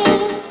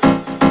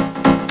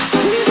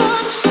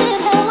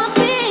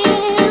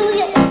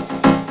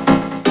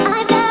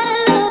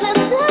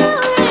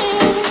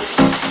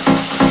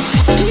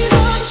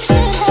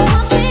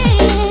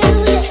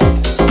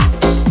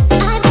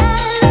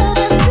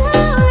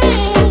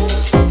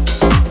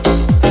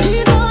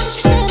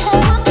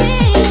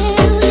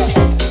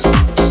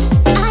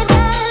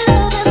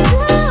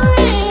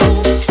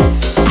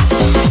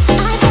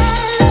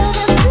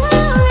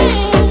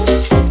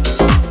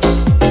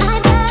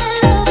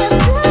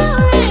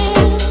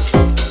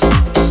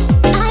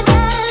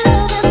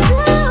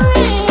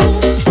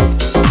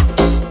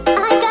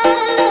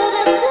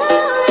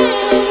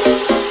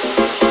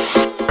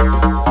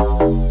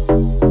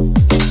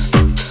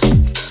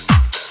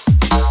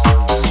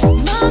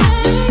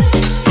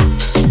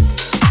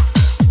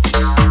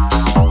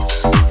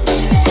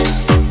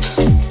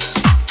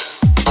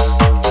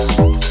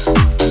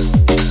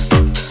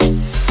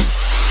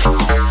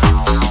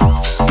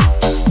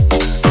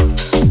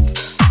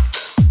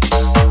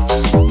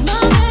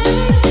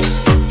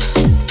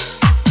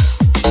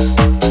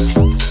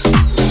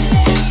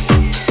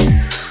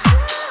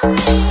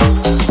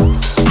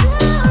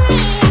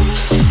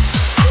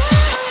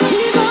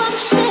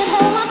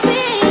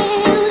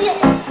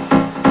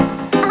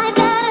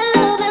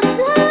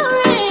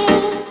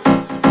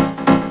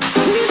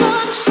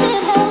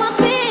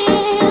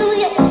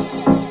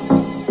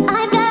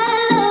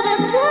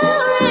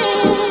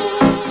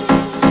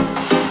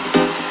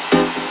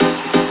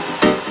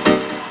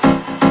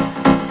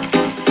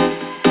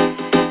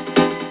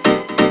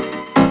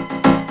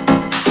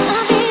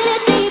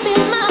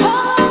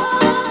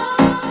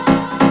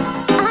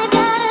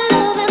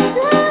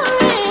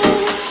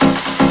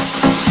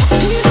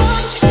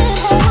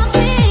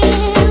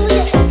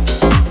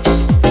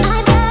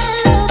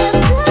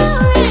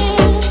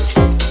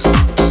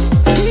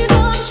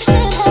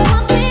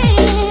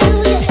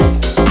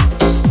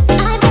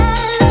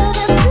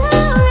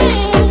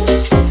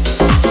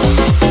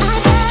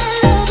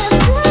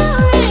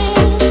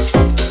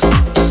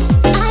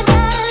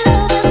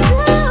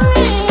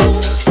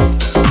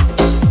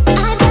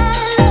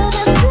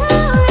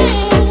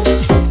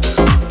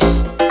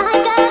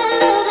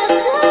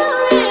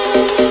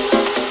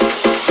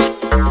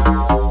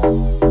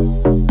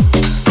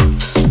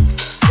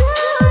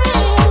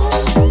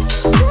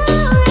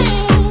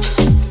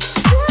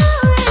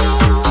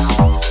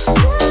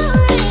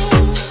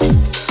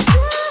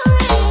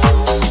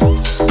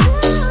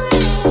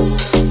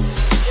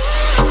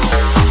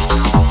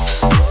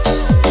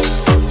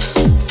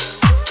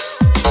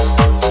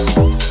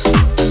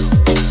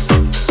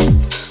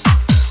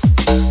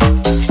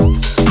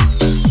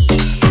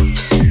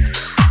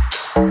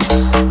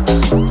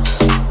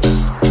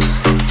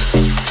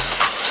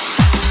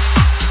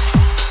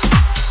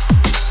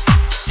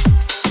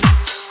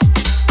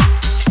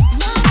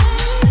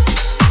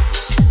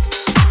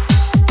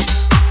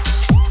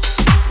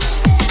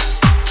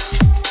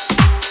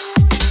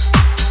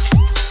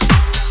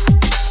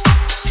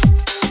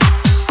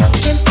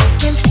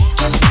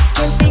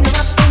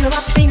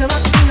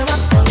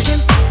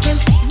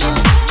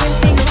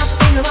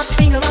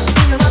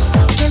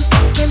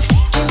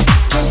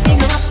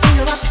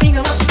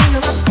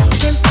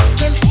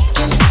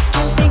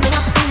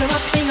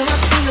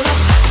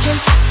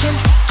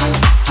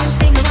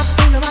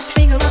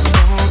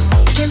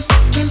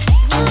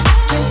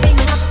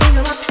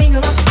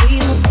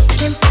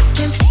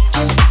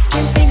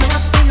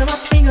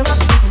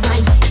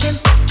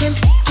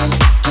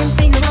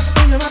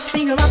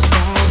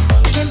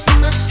 bad. Can't put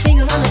my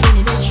finger on the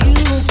feeling that you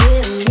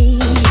give me.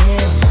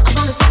 Yeah. I'm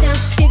gonna sit down,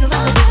 figure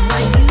out the reason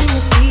why you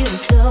feel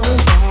so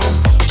bad.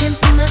 Can't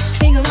put my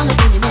finger on the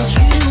feeling that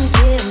you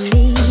give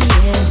me.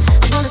 Yeah.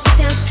 I'm gonna sit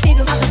down,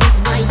 figure out the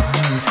reason why you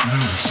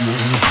feel so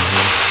bad.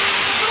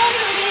 All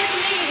you give to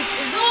me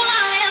is all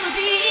I'll ever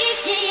be.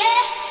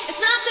 Yeah,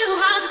 it's not too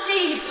hard to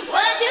see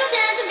what you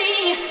did to me,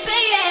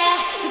 baby.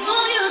 'Cause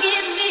all you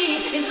give to me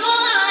is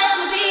all I'll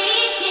ever be.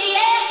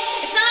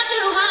 Yeah, it's not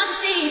too hard to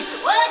see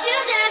what you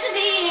did to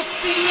me,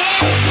 baby.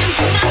 Can't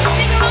put my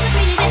finger on the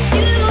feeling that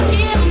you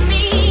give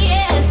me.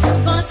 Yeah,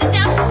 I'm gonna sit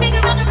down and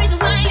figure out the reason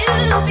why you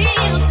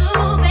feel so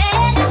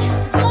bad.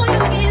 'Cause all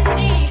you give to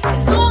me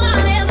is all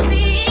I'll ever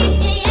be.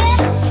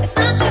 Yeah, it's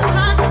not too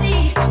hard to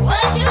see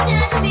what you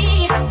did to me,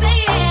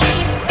 baby.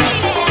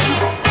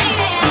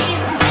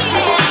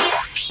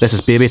 This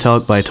is Baby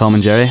Talk by Tom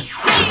and Jerry.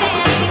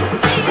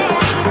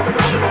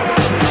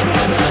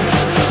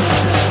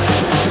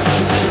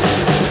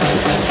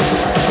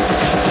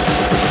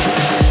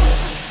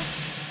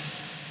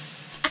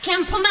 I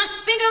can't put my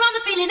finger on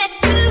the feeling that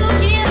you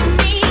give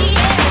me.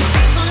 Yeah.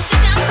 Gonna sit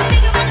down and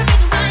figure out the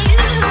reason why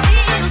you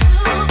feel so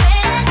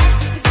bad.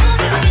 'Cause all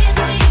you give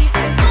to me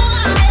is all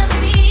I'll ever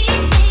be.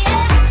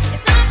 Yeah.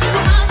 It's not too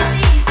hard to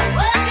see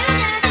what you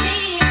did to me,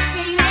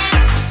 baby.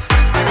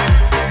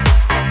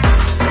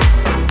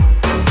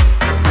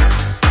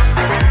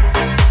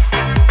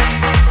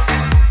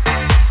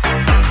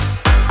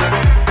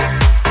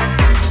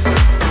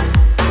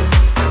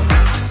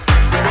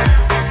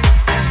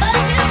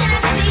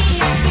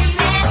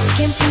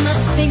 Can't put my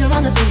finger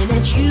on the feeling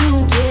that you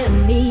give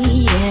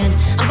me, and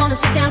I'm gonna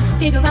sit down,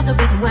 figure out the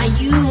reason why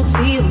you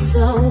feel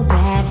so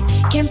bad.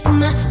 Can't put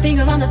my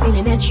finger on the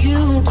feeling that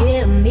you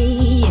give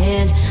me,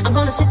 and I'm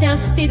gonna sit down,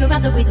 figure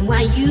out the reason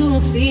why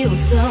you feel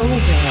so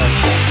bad.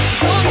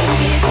 All you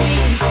give me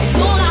is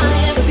all I'll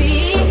ever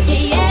be.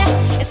 Yeah, yeah,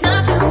 it's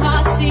not too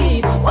hard to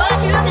see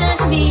what you done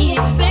to me,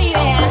 baby.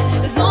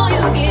 'Cause all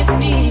you give to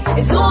me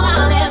is all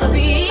I'll ever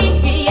be.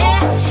 Yeah,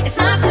 yeah, it's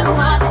not too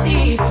hard to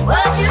see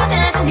what you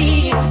done to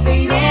me,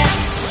 baby.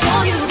 'Cause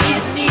all you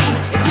give to me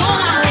is all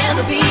I'll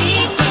ever be.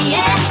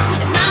 Yeah,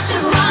 it's not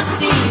too hard to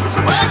see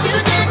what you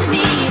done to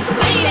me,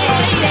 baby.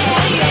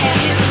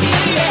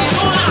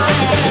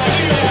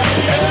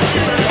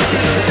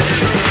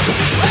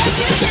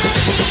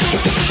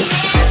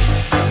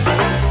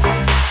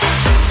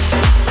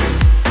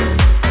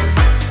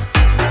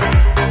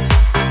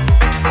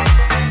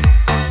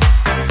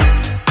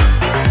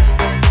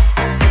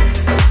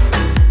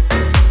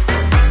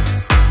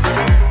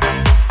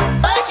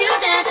 What you done to me, baby. What you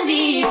done to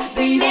me,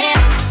 baby.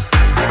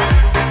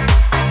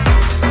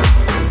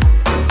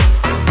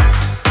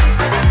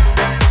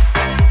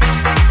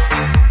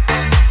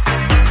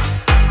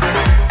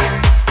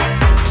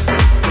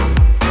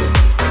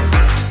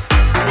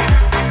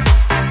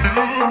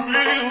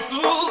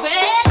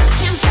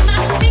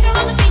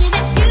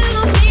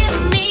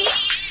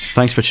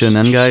 Thanks for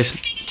tuning in, guys.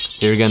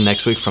 Here again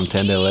next week from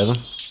 10 to 11.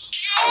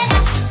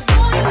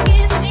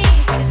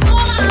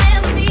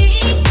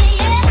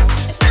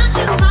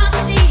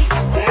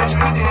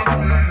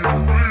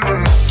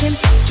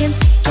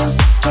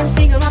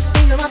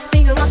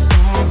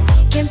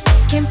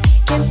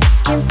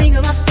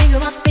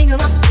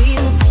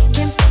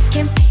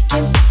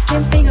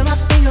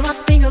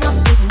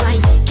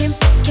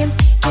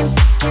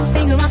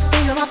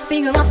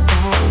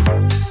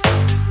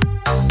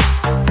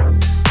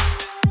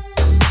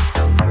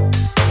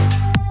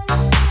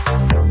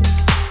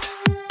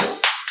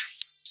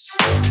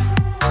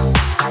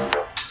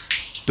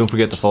 Don't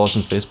forget to follow us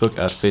on Facebook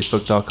at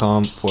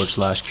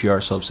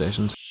facebook.com/QR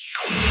Subsessions.